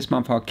members this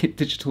month are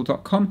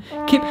KipDigital.com,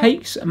 Kip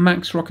Hakes,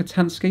 Max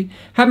Rokotansky,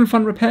 Having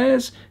Fun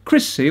Repairs,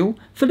 Chris Seal,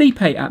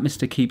 Felipe at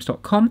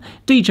MrKeeps.com,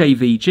 DJ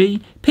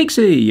VG,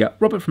 Pixie,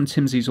 Robert from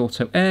Timsy's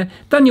Auto Air,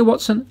 Daniel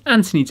Watson,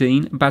 Anthony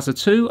Dean,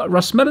 Bazza2,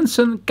 Russ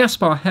Melanson,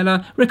 Gaspar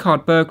Heller,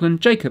 Rickard Berglund,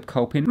 Jacob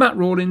Colpin, Matt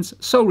Rawlins,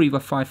 Soul Reaver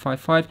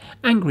 555,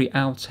 Angry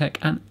Owl Tech,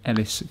 and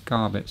Ellis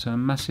Garbett. So a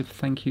massive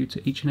thank you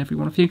to each and every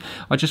one of you.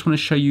 I just want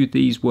to show you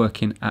these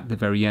working at the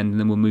very end, and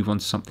then we'll move on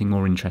to something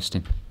more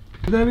interesting.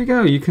 There we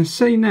go. You can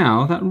see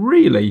now that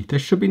really there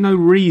should be no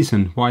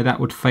reason why that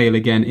would fail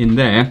again in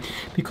there,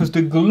 because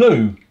the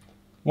glue,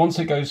 once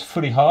it goes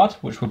fully hard,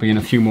 which will be in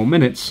a few more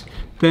minutes,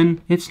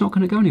 then it's not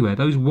going to go anywhere.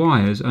 Those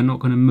wires are not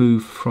going to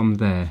move from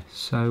there.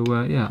 So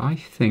yeah, I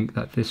think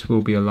that this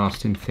will be a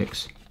lasting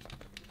fix.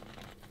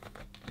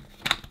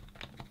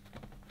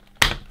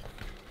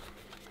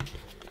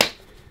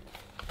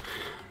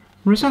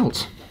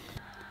 Result.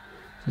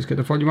 Let's get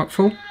the volume up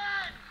full.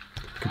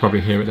 You can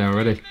probably hear it there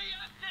already.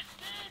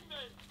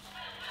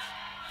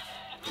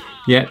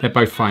 Yeah, they're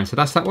both fine. So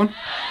that's that one.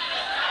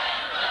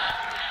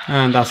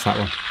 And that's that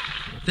one.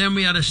 Then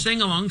we had a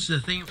sing-along to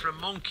the theme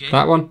from Monkey.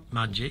 That one.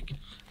 Magic.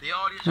 The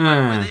audience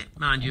went with it.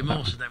 Mind you,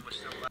 most of them were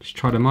still there. Let's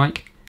try the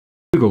mic.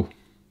 Google.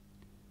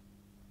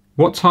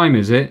 What time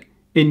is it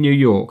in New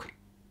York?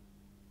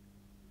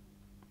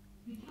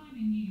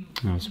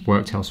 Oh, it's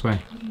worked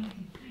elsewhere.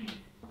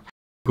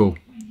 Google.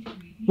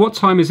 What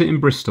time is it in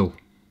Bristol?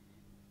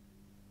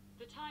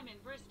 The time in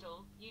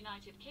Bristol,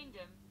 United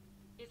Kingdom,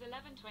 is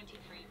 11:23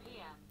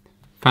 p.m.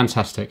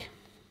 Fantastic.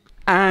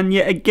 And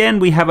yet again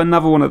we have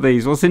another one of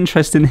these. What's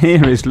interesting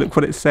here is, look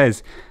what it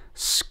says.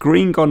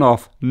 Screen gone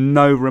off,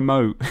 no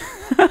remote.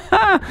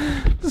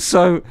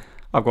 So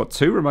I've got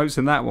two remotes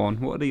in that one.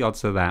 What are the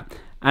odds of that?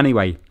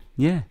 Anyway,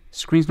 yeah,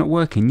 screen's not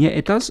working. Yet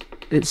it does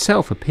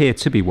itself appear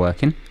to be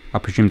working. I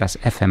presume that's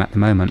FM at the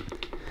moment.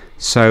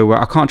 So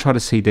I can't try the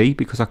CD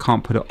because I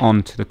can't put it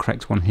on to the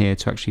correct one here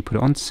to actually put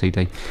it onto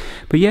CD.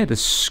 But yeah, the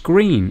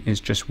screen is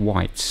just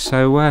white.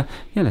 So yeah,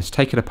 let's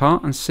take it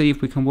apart and see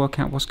if we can work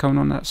out what's going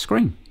on that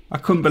screen. I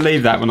couldn't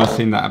believe that when I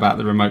seen that about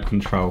the remote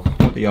control.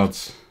 What are the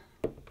odds?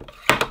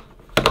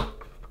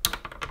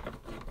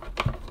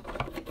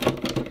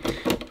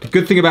 The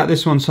good thing about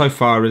this one so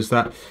far is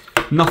that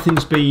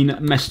nothing's been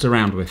messed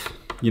around with.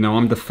 You know,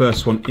 I'm the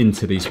first one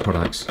into these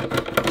products.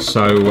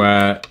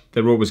 So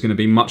they're always going to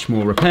be much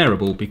more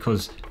repairable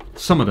because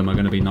some of them are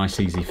going to be nice,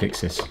 easy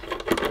fixes.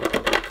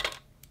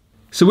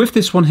 So with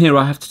this one here,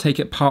 I have to take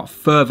it apart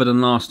further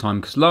than last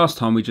time, because last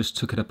time we just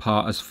took it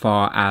apart as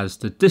far as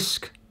the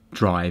disk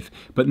drive,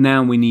 but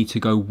now we need to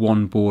go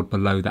one board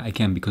below that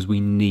again because we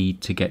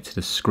need to get to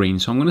the screen.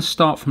 So I'm going to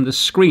start from the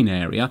screen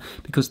area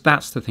because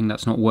that's the thing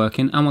that's not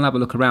working, and we'll have a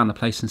look around the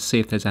place and see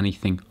if there's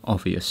anything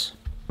obvious.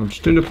 I'm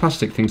just doing the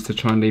plastic things to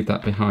try and leave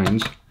that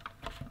behind.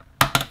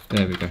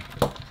 There we go.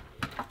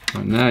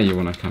 Right, now you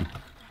want to come.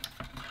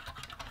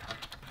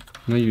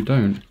 No, you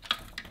don't.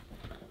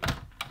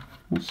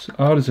 What's,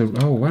 oh,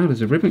 oh wow,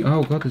 there's a ribbon.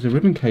 Oh god, there's a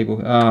ribbon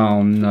cable.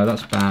 Oh no,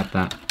 that's bad.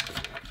 That.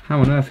 How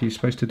on earth are you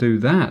supposed to do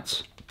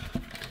that?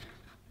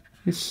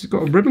 It's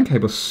got a ribbon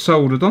cable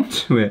soldered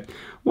onto it.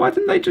 Why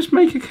didn't they just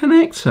make a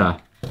connector?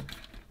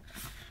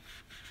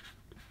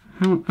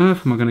 How on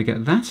earth am I going to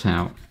get that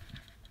out?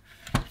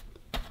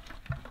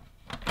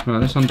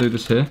 Right, let's undo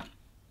this here.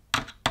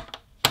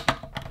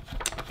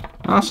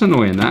 That's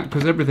annoying, that,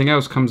 because everything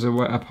else comes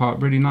apart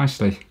really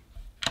nicely.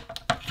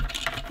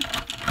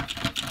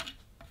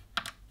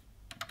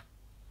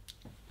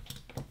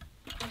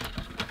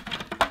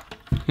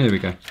 Here we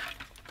go.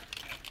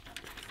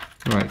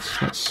 Right,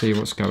 let's see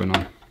what's going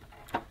on.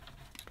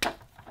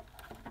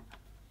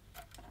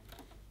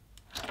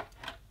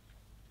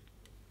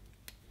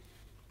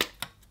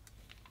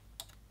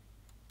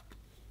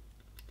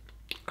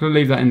 I'm going to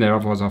leave that in there,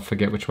 otherwise I'll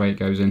forget which way it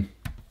goes in.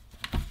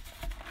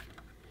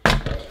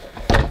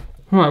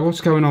 Right, what's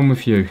going on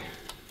with you?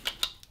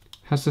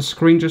 Has the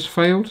screen just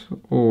failed,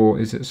 or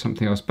is it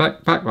something else?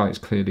 Backlight's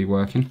clearly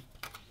working.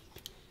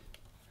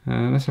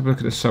 Let's have a look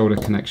at the solder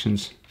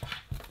connections.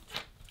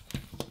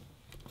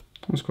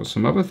 Oh, it's got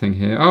some other thing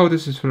here. Oh,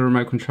 this is for the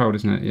remote control,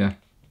 isn't it? Yeah.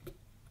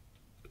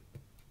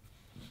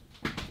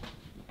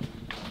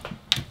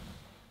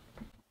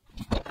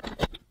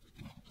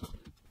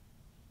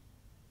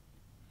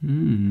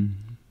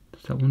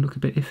 Does that one look a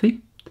bit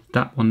iffy? Does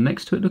that one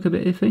next to it look a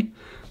bit iffy?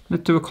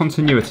 Let's do a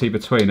continuity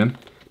between them.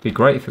 It'd be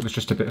great if it was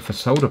just a bit of a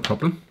solder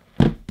problem.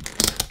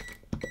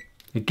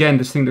 Again,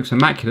 this thing looks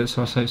immaculate,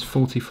 so I say it's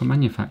faulty from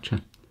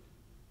manufacture.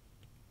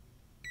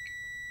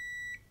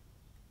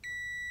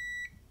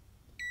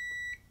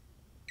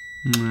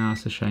 No,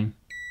 that's a shame.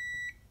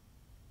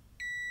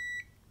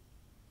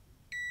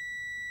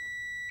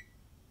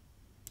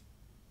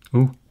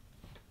 Oh.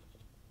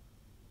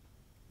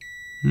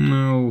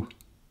 No.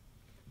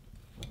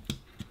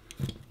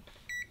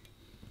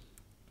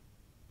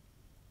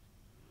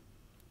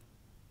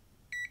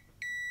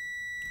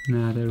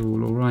 Nah, they're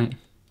all alright.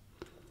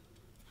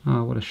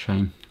 Oh, what a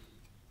shame.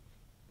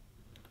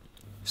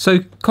 So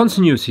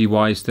continuity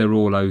wise they're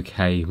all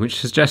okay, which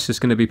suggests it's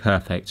going to be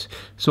perfect.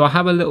 So I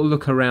have a little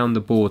look around the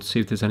board to see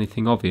if there's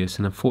anything obvious,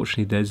 and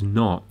unfortunately there's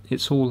not.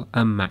 It's all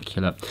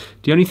immaculate.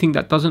 The only thing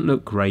that doesn't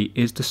look great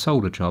is the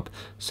solder job.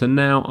 So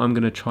now I'm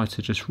going to try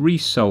to just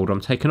re-solder.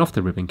 I'm taking off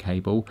the ribbon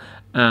cable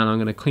and I'm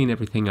going to clean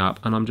everything up,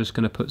 and I'm just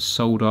going to put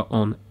solder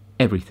on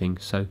everything.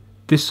 So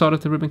this side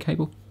of the ribbon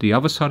cable, the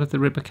other side of the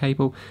ribbon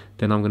cable,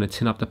 then I'm going to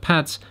tin up the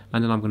pads,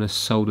 and then I'm going to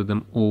solder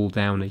them all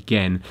down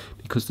again,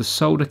 because the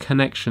solder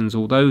connections,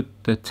 although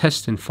they're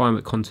testing fine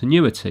with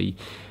continuity,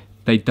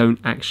 they don't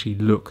actually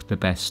look the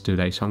best, do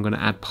they? So I'm going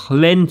to add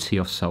plenty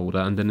of solder,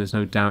 and then there's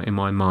no doubt in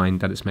my mind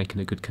that it's making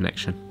a good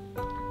connection.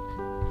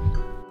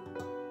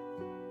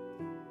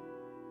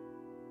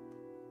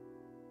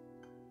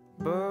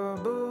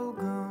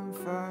 Bubblegum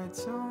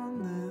fights on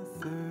the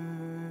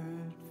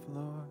third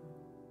floor.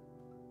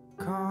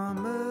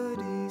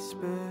 Comedy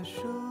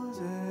specials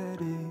at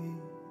 8.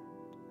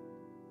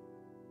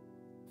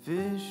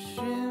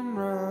 Fishing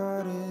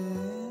rod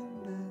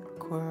and a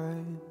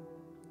quiet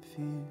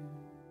fear.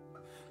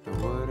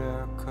 And what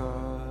I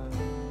caught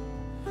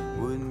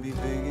wouldn't be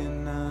big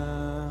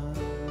enough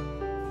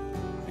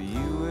for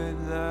you at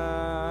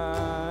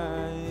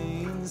lie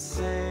and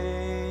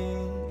say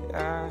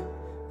I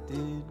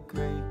did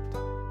great.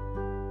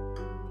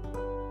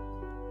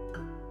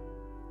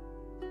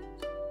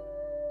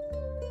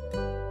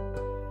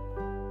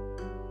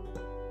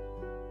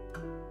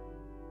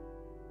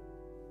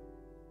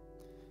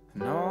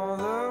 And all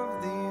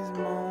of these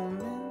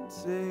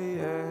moments,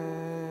 they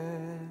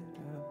add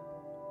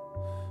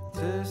up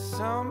to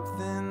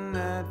something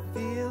that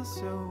feels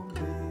so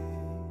big.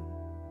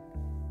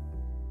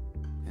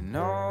 And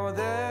all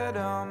that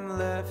I'm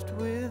left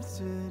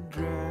with's a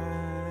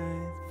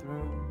dry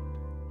throat.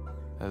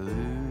 I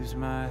lose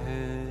my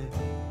head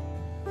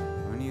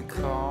when you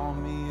call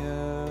me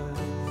up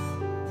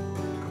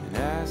and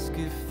ask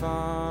if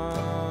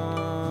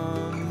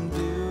I'm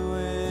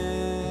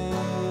doing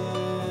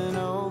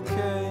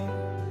okay.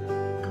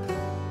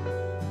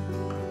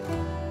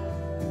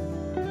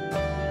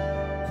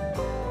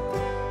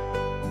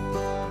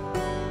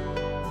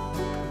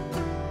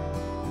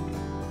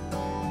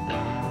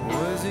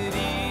 Was it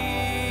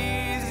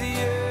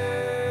easier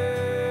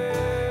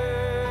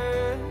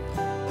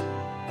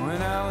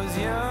when I was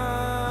younger?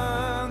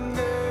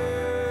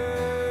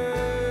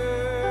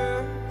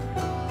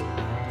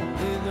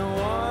 Did the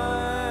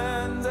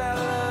ones I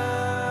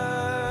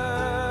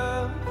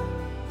love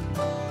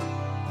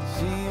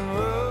seem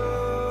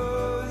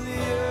rosier?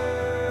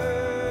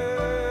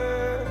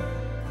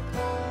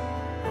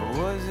 Or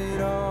was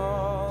it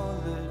all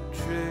the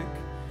trick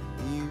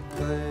you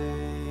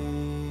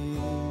played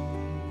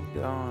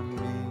on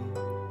me?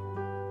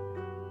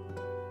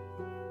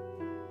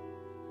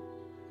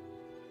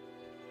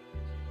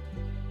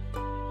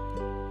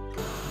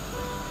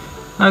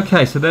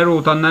 Okay, so they're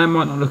all done now.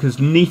 Might not look as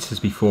neat as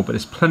before, but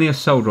there's plenty of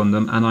solder on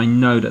them, and I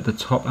know that the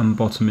top and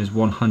bottom is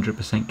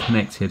 100%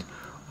 connected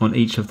on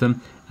each of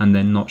them, and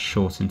they're not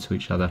short into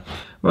each other.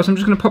 Well, so I'm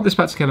just going to pop this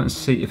back together and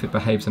see if it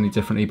behaves any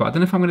differently, but I don't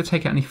know if I'm going to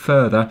take it any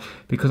further,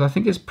 because I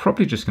think it's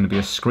probably just going to be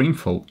a screen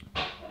fault.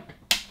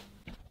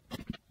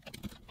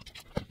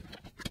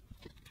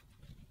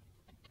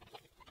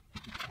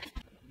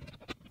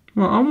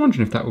 Well, I'm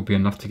wondering if that would be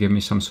enough to give me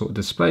some sort of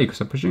display,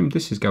 because I presume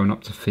this is going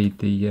up to feed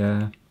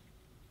the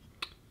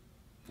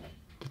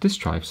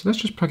disk drive. So let's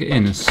just plug it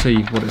in and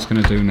see what it's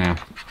going to do now.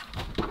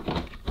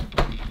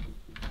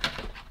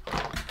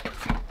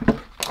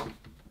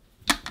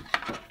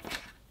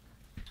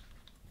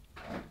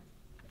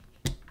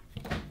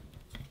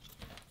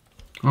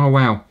 Oh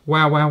wow,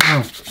 wow, wow,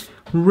 wow.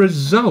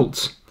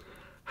 Result!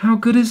 How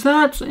good is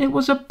that? It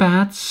was a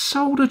bad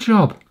solder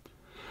job.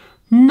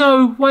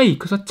 No way,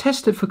 because I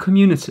tested for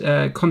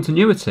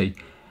continuity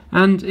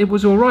and it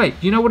was alright.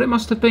 You know what it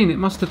must have been? It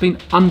must have been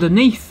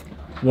underneath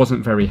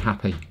wasn't very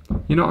happy.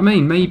 You know what I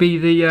mean? Maybe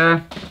the,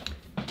 I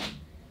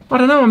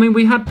don't know, I mean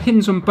we had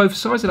pins on both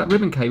sides of that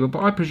ribbon cable,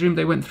 but I presume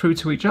they went through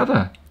to each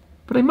other.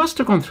 But they must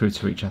have gone through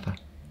to each other.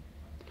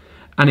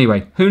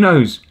 Anyway, who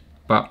knows?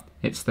 But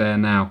it's there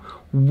now.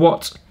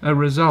 What a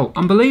result.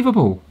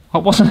 Unbelievable. I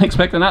wasn't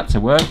expecting that to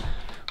work.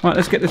 Right,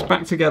 let's get this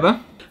back together.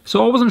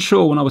 So I wasn't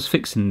sure when I was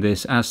fixing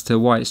this as to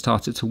why it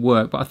started to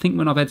work, but I think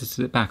when I've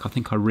edited it back, I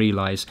think I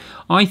realise.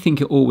 I think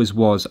it always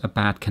was a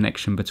bad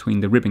connection between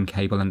the ribbon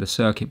cable and the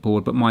circuit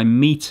board, but my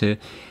meter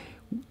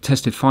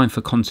tested fine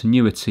for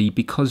continuity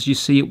because, you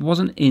see, it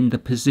wasn't in the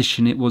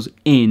position it was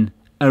in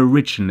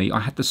originally. I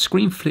had the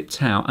screen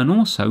flipped out, and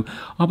also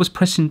I was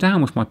pressing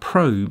down with my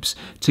probes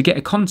to get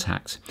a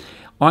contact.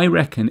 I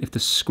reckon if the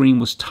screen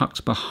was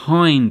tucked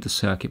behind the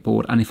circuit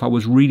board and if I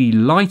was really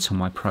light on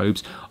my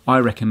probes, I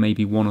reckon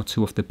maybe one or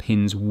two of the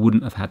pins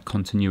wouldn't have had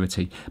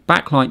continuity.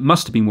 Backlight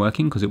must have been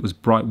working because it was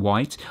bright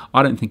white.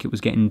 I don't think it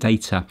was getting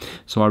data,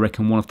 so I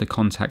reckon one of the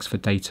contacts for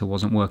data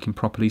wasn't working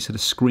properly, so the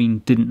screen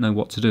didn't know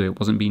what to do. It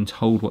wasn't being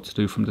told what to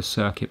do from the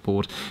circuit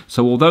board.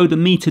 So although the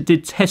meter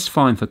did test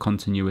fine for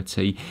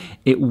continuity,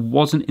 it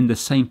wasn't in the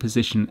same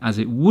position as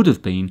it would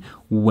have been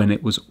when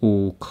it was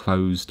all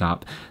closed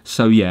up.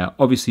 So yeah,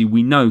 obviously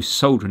we know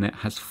soldering it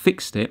has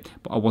fixed it,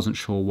 but I wasn't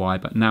sure why.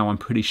 But now I'm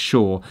pretty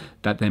sure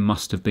that there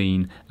must have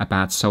been a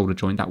bad solder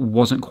joint that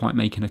wasn't quite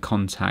making a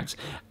contact,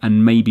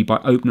 and maybe by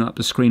opening up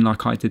the screen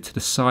like I did to the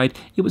side,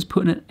 it was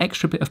putting an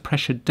extra bit of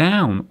pressure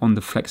down on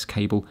the flex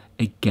cable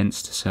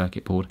against the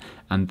circuit board,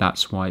 and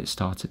that's why it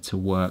started to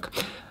work.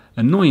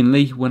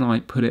 Annoyingly, when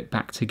I put it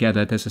back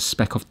together, there's a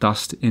speck of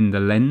dust in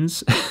the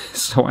lens,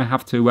 so I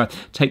have to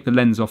take the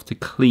lens off to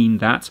clean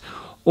that.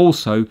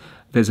 Also,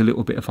 there's a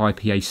little bit of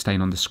IPA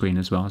stain on the screen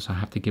as well, so I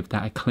have to give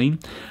that a clean.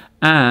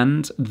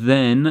 And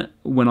then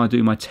when I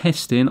do my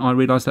testing, I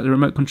realise that the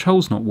remote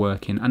control's not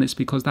working, and it's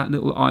because that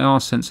little IR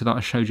sensor that I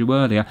showed you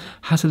earlier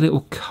has a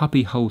little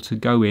cubby hole to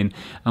go in,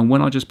 and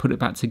when I just put it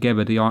back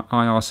together, the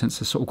IR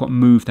sensor sort of got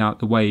moved out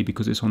the way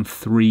because it's on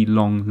 3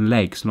 long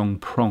legs, long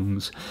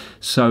prongs.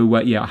 So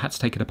yeah, I had to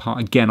take it apart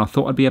again. I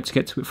thought I'd be able to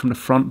get to it from the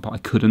front, but I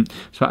couldn't,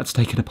 so I had to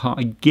take it apart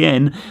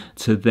again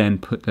to then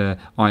put the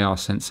IR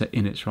sensor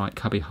in its right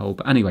cubby hole.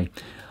 But anyway,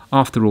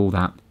 after all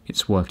that,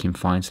 it's working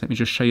fine. So let me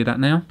just show you that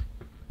now.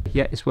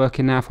 Yeah, it's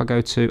working now. If I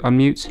go to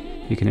unmute,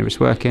 you can hear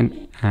it's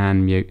working,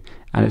 and mute,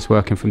 and it's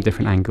working from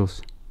different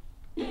angles.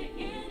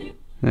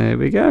 There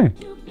we go.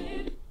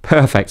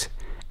 Perfect.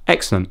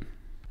 Excellent.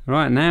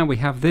 Right, now we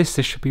have this.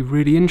 This should be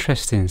really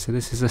interesting. So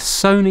this is a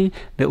Sony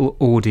little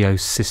audio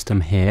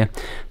system here.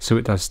 So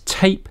it does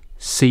tape,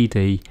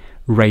 CD,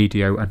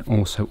 radio, and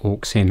also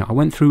aux in. I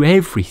went through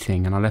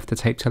everything and I left the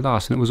tape to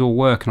last, and it was all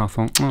working. I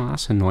thought, oh,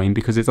 that's annoying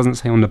because it doesn't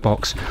say on the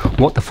box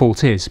what the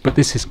fault is, but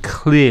this is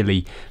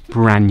clearly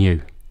brand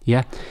new.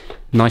 Yeah,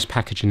 nice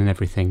packaging and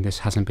everything. This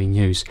hasn't been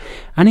used.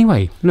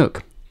 Anyway,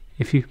 look,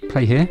 if you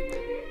play here,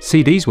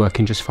 CD's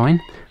working just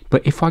fine,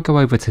 but if I go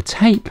over to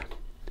tape,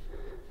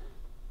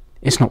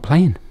 it's not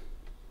playing.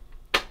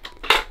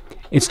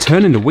 It's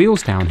turning the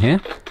wheels down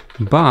here,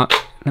 but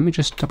let me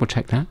just double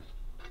check that.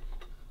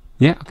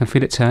 Yeah, I can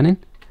feel it turning,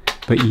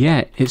 but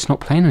yeah, it's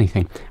not playing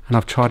anything. And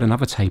I've tried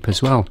another tape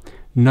as well.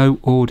 No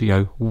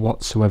audio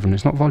whatsoever, and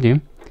it's not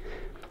volume.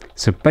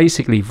 So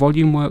basically,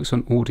 volume works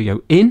on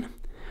audio in,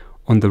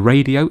 on the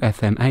radio,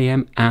 FM,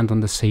 AM, and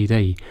on the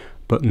CD,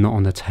 but not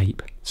on the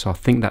tape. So I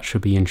think that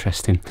should be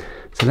interesting.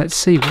 So let's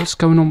see what's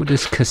going on with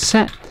this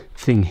cassette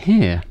thing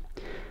here.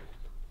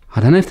 I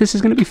don't know if this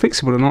is going to be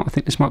fixable or not. I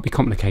think this might be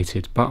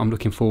complicated, but I'm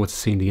looking forward to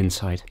seeing the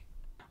inside.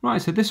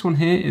 Right, so this one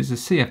here is a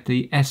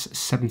CFD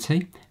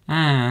S70,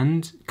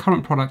 and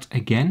current product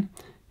again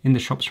in the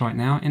shops right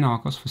now in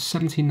Argos for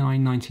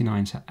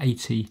 £79.99, so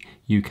 80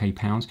 UK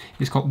pounds.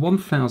 It's got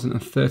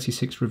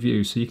 1,036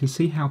 reviews, so you can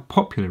see how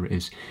popular it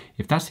is.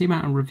 If that's the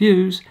amount of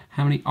reviews,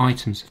 how many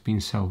items have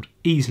been sold?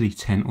 Easily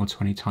 10 or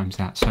 20 times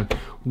that, so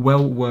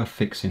well worth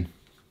fixing.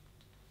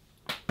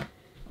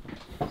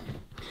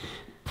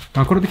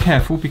 Now I've got to be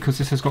careful because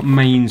this has got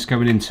mains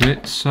going into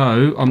it,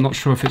 so I'm not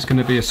sure if it's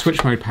going to be a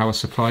switch mode power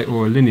supply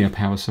or a linear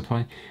power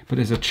supply, but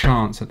there's a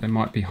chance that there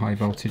might be high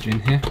voltage in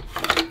here.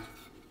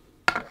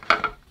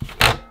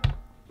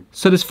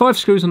 So there's 5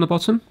 screws on the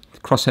bottom,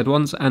 crosshead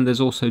ones, and there's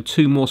also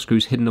 2 more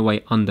screws hidden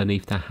away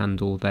underneath the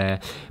handle there.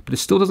 But it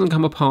still doesn't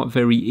come apart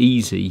very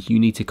easy. You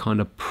need to kind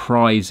of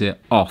prise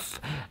it off,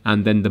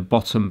 and then the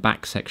bottom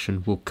back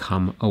section will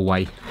come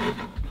away.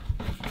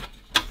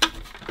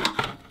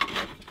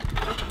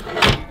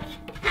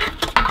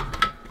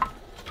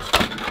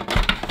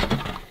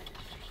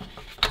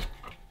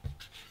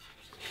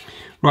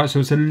 Right,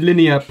 so it's a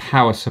linear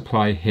power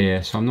supply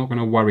here, so I'm not going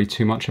to worry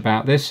too much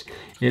about this.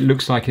 It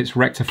looks like it's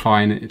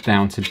rectifying it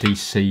down to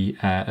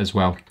DC as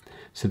well.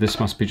 So this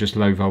must be just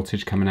low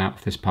voltage coming out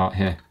of this part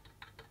here.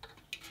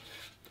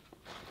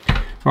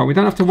 Right, we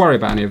don't have to worry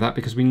about any of that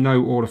because we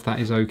know all of that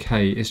is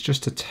okay. It's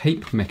just a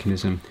tape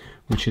mechanism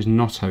which is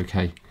not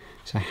okay.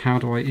 So how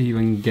do I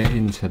even get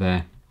into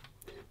there?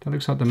 That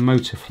looks like the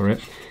motor for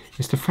it.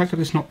 It's the fact that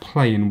it's not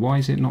playing. Why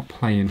is it not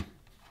playing?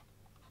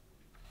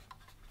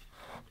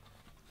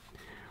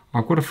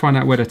 I've got to find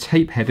out where the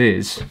tape head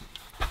is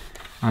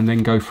and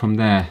then go from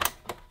there.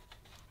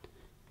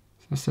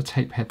 So that's the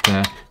tape head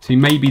there. See,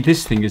 maybe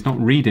this thing is not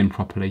reading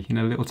properly, you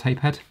know, the little tape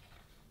head.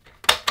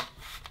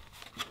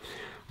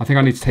 I think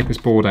I need to take this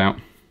board out.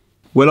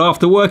 Well,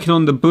 after working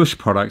on the Bush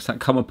products that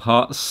come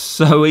apart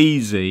so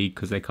easy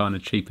because they're kind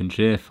of cheap and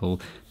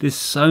cheerful, this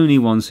Sony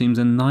one seems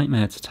a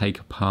nightmare to take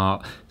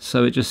apart.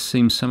 So it just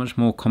seems so much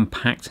more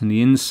compact in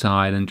the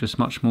inside and just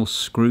much more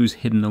screws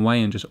hidden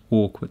away and just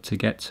awkward to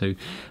get to.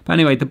 But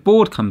anyway, the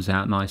board comes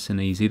out nice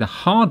and easy. The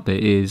hard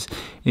bit is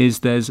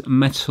there's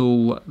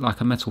metal,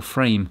 like a metal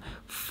frame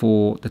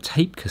for the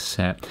tape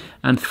cassette,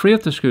 and 3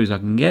 of the screws I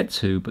can get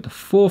to, but the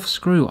 4th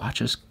screw I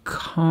just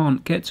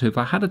can't get to. If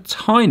I had a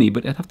tiny,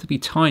 but it'd have to be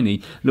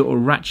tiny, little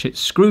ratchet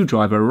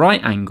screwdriver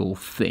right angle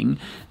thing,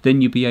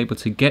 then you'd be able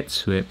to get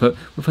to it. But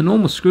with a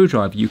normal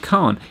screwdriver you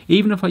can't.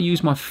 Even if I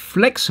use my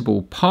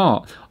flexible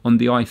part on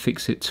the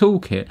iFixit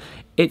toolkit,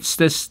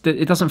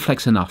 it doesn't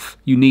flex enough.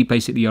 You need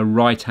basically a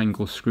right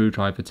angle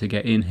screwdriver to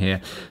get in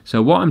here.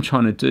 So what I'm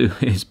trying to do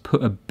is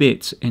put a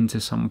bit into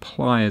some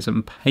pliers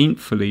and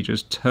painfully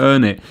just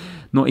turn it,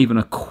 not even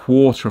a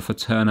quarter of a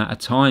turn at a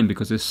time,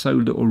 because there's so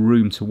little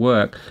room to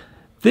work.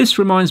 This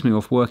reminds me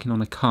of working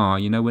on a car,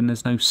 you know, when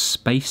there's no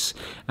space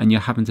and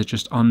you're having to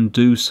just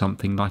undo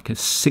something like a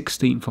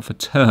 16th of a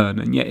turn,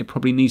 and yet it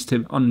probably needs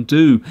to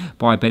undo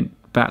by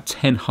about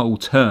 10 whole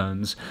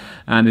turns,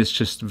 and it's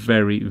just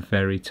very,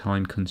 very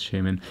time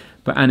consuming.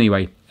 But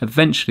anyway,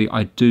 eventually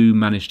I do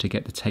manage to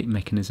get the tape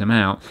mechanism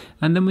out,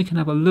 and then we can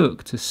have a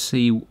look to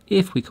see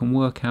if we can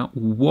work out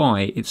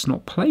why it's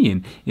not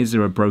playing. Is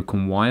there a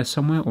broken wire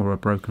somewhere or a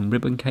broken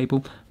ribbon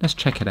cable? Let's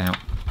check it out.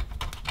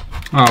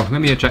 Oh,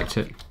 let me eject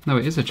it. No,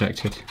 it is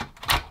ejected.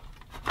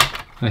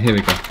 Oh, here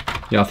we go.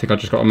 Yeah, I think I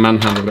just got to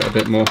manhandle it a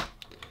bit more.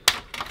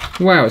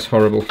 Wow, it's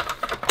horrible.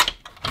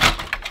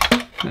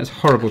 That's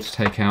horrible to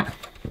take out.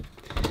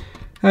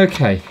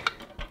 Okay.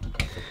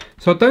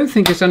 So I don't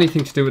think it's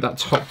anything to do with that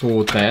top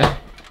board there.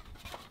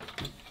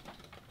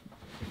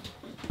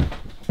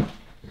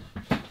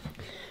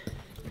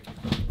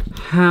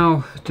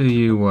 How do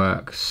you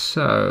work?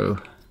 So,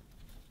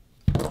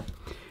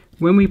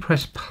 when we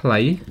press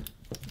play,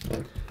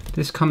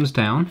 this comes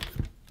down.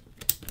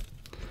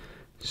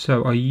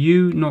 So are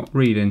you not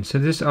reading? So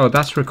this, oh,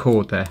 that's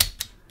record there.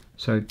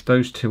 So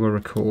those two are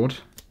record,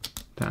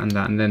 that,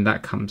 and then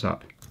that comes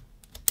up.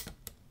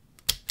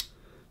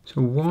 So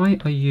why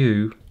are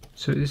you,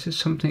 so this is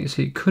something,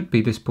 see, it could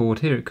be this board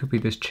here, it could be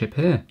this chip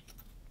here.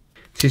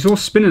 See, it's all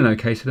spinning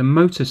okay, so the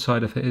motor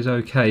side of it is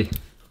okay.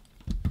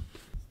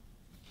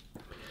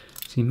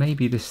 See,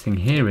 maybe this thing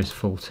here is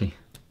faulty.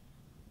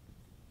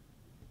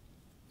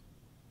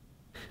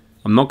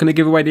 I'm not going to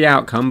give away the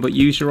outcome, but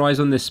use your eyes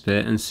on this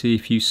bit and see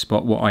if you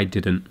spot what I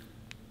didn't.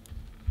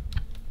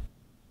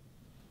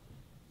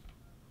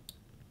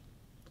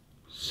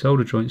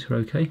 Solder joints are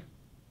okay.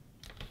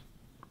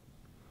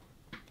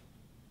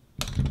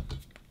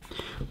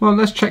 Well,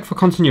 let's check for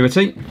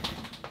continuity.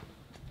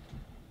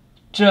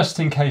 Just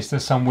in case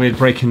there's some weird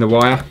break in the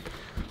wire.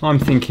 I'm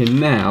thinking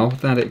now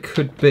that it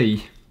could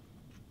be.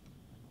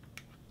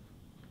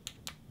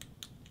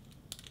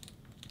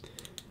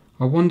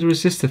 I wonder,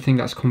 is this the thing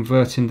that's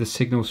converting the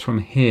signals from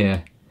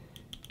here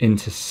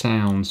into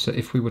sound? So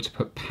if we were to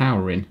put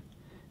power in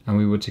and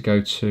we were to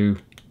go to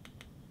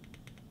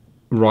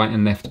right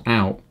and left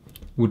out,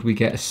 would we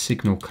get a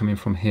signal coming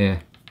from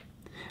here?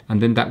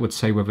 And then that would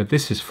say whether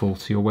this is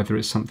faulty or whether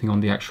it's something on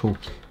the actual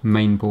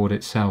main board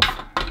itself.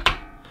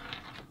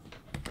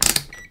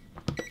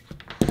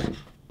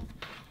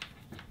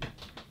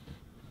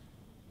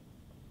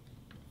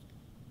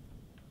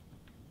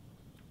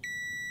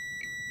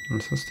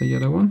 And so that's the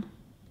yellow one.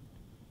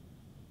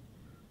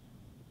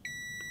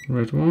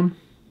 Red one.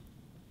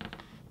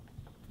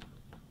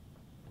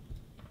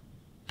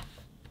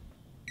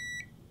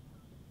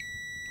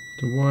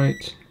 The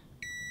white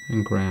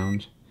and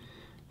ground.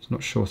 It's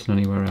not shortened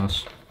anywhere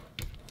else.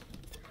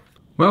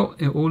 Well,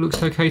 it all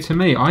looks okay to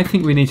me. I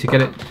think we need to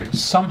get it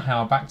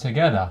somehow back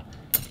together,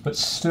 but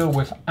still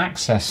with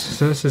access.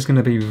 So this is going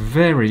to be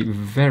very,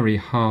 very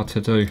hard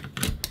to do.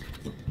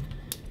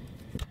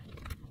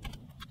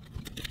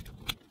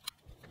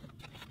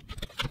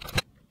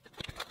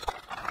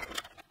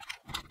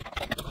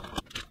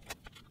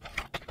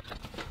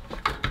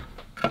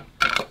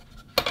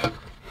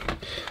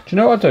 Do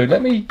you know what I'll do?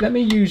 Let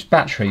me use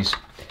batteries,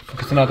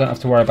 because then I don't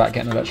have to worry about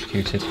getting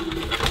electrocuted.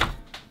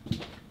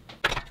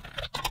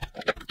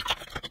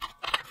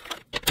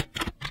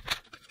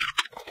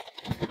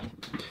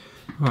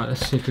 Right,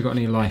 let's see if we've got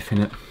any life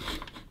in it.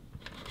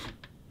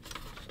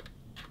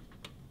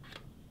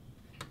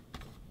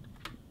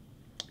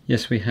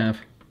 Yes, we have.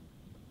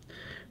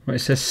 Right, it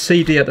says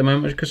CD at the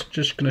moment. We're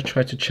just going to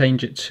try to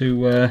change it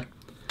to,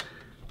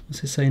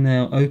 what's it say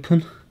now?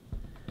 Open.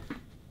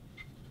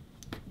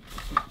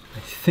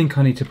 I think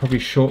I need to probably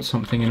short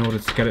something in order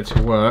to get it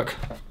to work.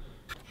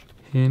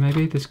 Here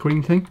maybe, this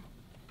green thing.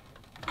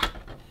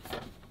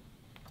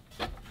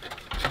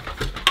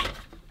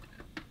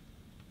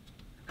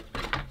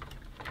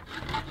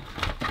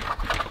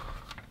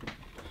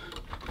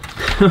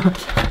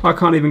 I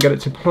can't even get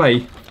it to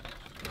play.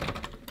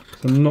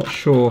 So I'm not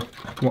sure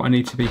what I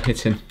need to be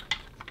hitting.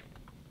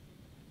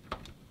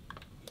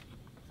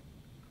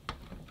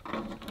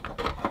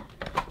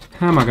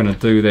 How am I going to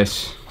do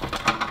this?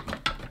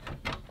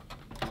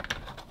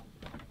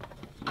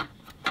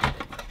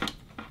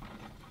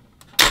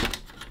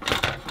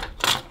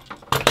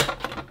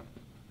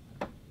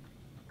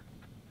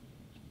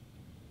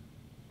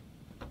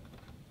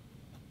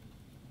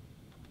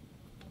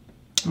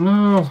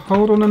 Oh,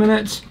 hold on a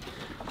minute.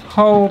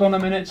 Hold on a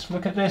minute.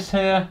 Look at this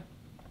here.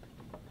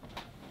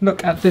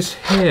 Look at this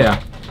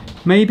here.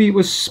 Maybe it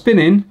was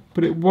spinning,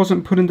 but it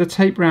wasn't putting the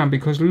tape round,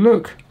 because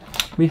look,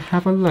 we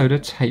have a load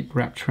of tape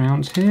wrapped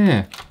around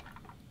here.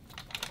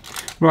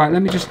 Right,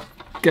 let me just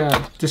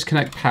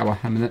disconnect power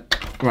a minute.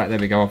 Right, there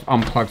we go. I've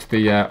unplugged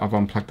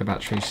the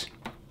batteries.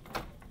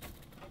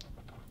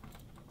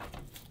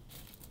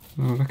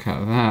 Oh, look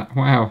at that!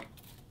 Wow.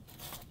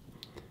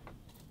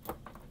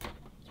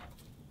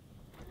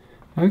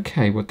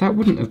 Okay, well that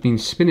wouldn't have been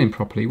spinning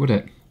properly, would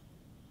it?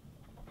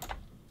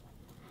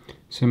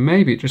 So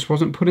maybe it just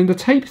wasn't putting the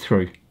tape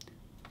through.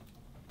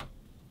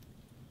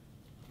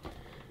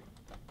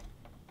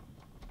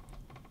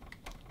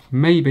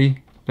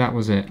 Maybe that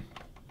was it.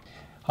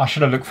 I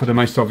should have looked for the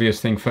most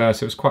obvious thing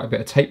first. It was quite a bit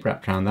of tape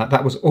wrapped around that.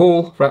 That was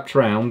all wrapped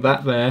around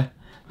that there,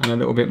 and a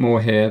little bit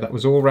more here. That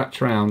was all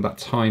wrapped around that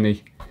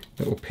tiny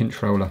little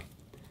pinch roller.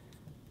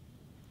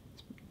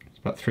 It's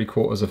about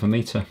 3/4 of a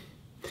metre.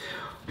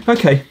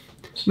 Okay.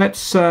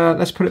 Let's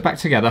put it back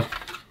together.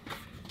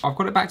 I've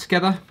got it back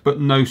together,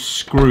 but no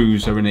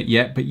screws are in it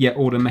yet, but yet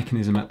all the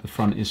mechanism at the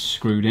front is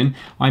screwed in.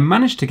 I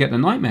managed to get the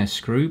nightmare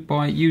screw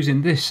by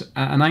using this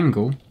at an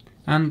angle,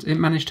 and it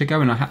managed to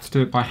go in. I had to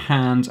do it by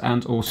hand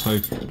and also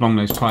long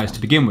nose pliers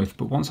to begin with,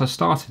 but once I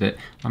started it,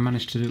 I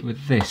managed to do it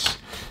with this.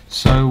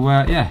 So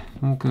yeah,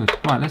 all good.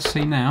 Right, let's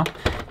see now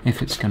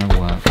if it's going to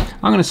work.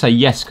 I'm going to say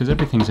yes, because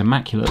everything's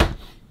immaculate.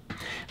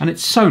 And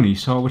it's Sony,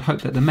 so I would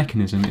hope that the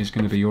mechanism is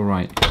going to be all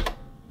right.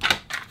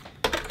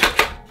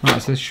 Right,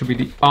 so this should be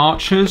the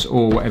archers,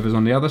 or whatever's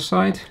on the other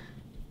side.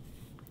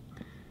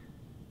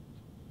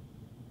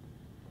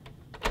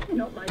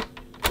 Not my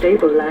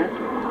stable, lad.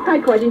 I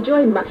quite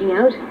enjoy mucking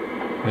out.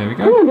 There we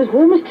go. Oh, I'm as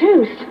warm as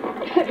toast,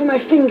 except for my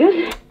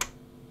fingers.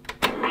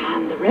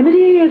 And the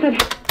remedy is a...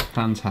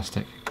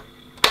 Fantastic.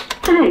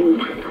 Bang!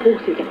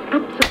 Horses are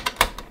absolutely...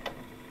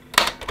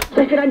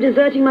 I feel I'm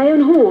deserting my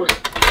own horse.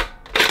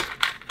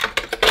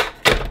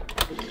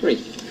 3.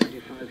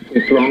 25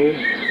 feet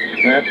long.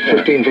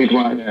 15 feet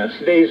wide. Yes.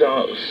 These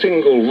are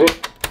single room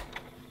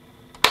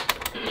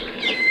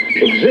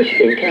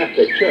existing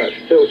Catholic church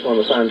built on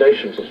the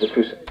foundations of the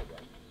Crusade.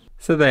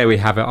 So there we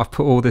have it. I've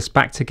put all this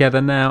back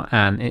together now,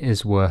 and it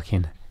is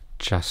working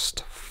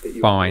just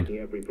fine.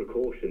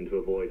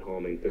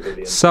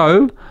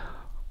 So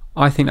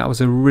I think that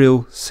was a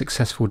real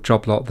successful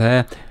job lot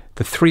there.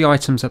 The 3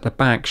 items at the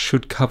back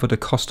should cover the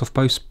cost of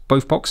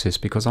both boxes,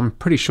 because I'm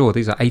pretty sure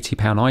these are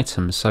 £80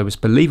 items, so it's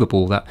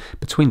believable that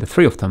between the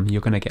 3 of them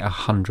you're going to get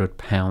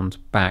 £100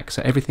 back.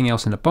 So everything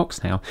else in the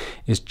box now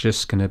is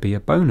just going to be a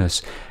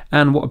bonus.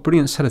 And what a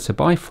brilliant seller to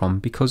buy from,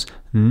 because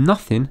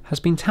nothing has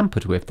been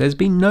tampered with. There's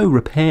been no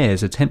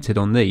repairs attempted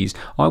on these.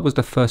 I was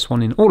the first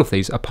one in all of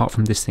these apart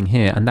from this thing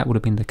here, and that would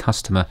have been the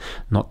customer,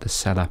 not the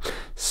seller.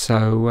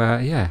 So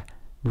yeah,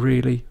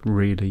 really,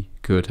 really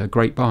good. A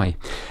great buy.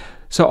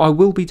 So I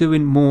will be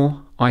doing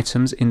more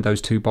items in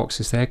those 2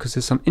 boxes there, because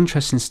there's some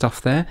interesting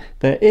stuff there.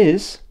 There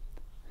is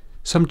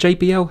some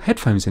JBL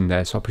headphones in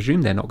there, so I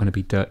presume they're not going to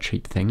be dirt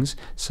cheap things.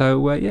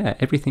 So yeah,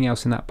 everything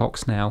else in that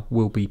box now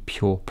will be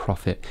pure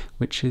profit,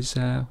 which is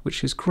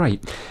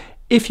great.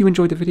 If you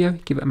enjoyed the video,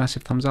 give it a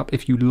massive thumbs up.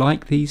 If you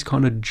like these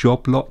kind of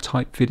job lot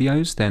type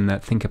videos, then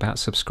think about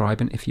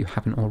subscribing if you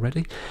haven't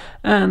already.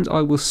 And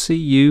I will see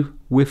you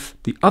with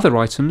the other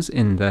items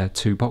in the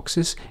 2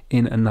 boxes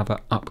in another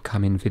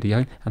upcoming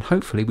video. And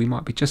hopefully we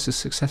might be just as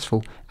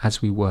successful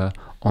as we were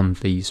on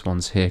these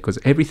ones here, because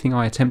everything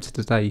I attempted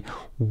today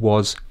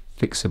was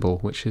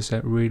fixable, which is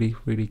really,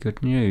 really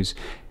good news.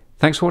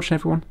 Thanks for watching,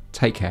 everyone.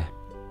 Take care.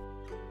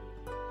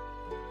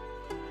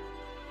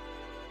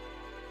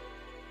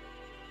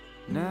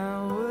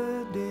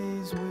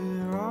 Nowadays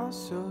we're all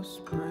so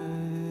spread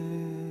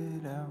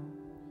out,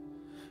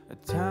 a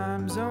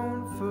time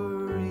zone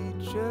for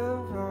each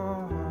of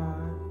our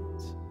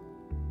hearts.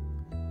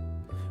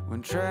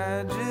 When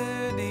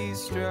tragedy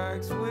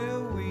strikes,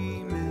 will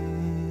we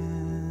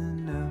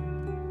mend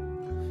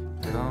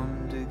up,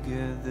 come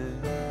together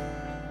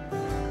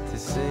to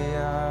say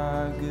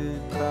our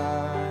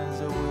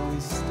goodbyes, or will we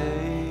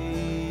stay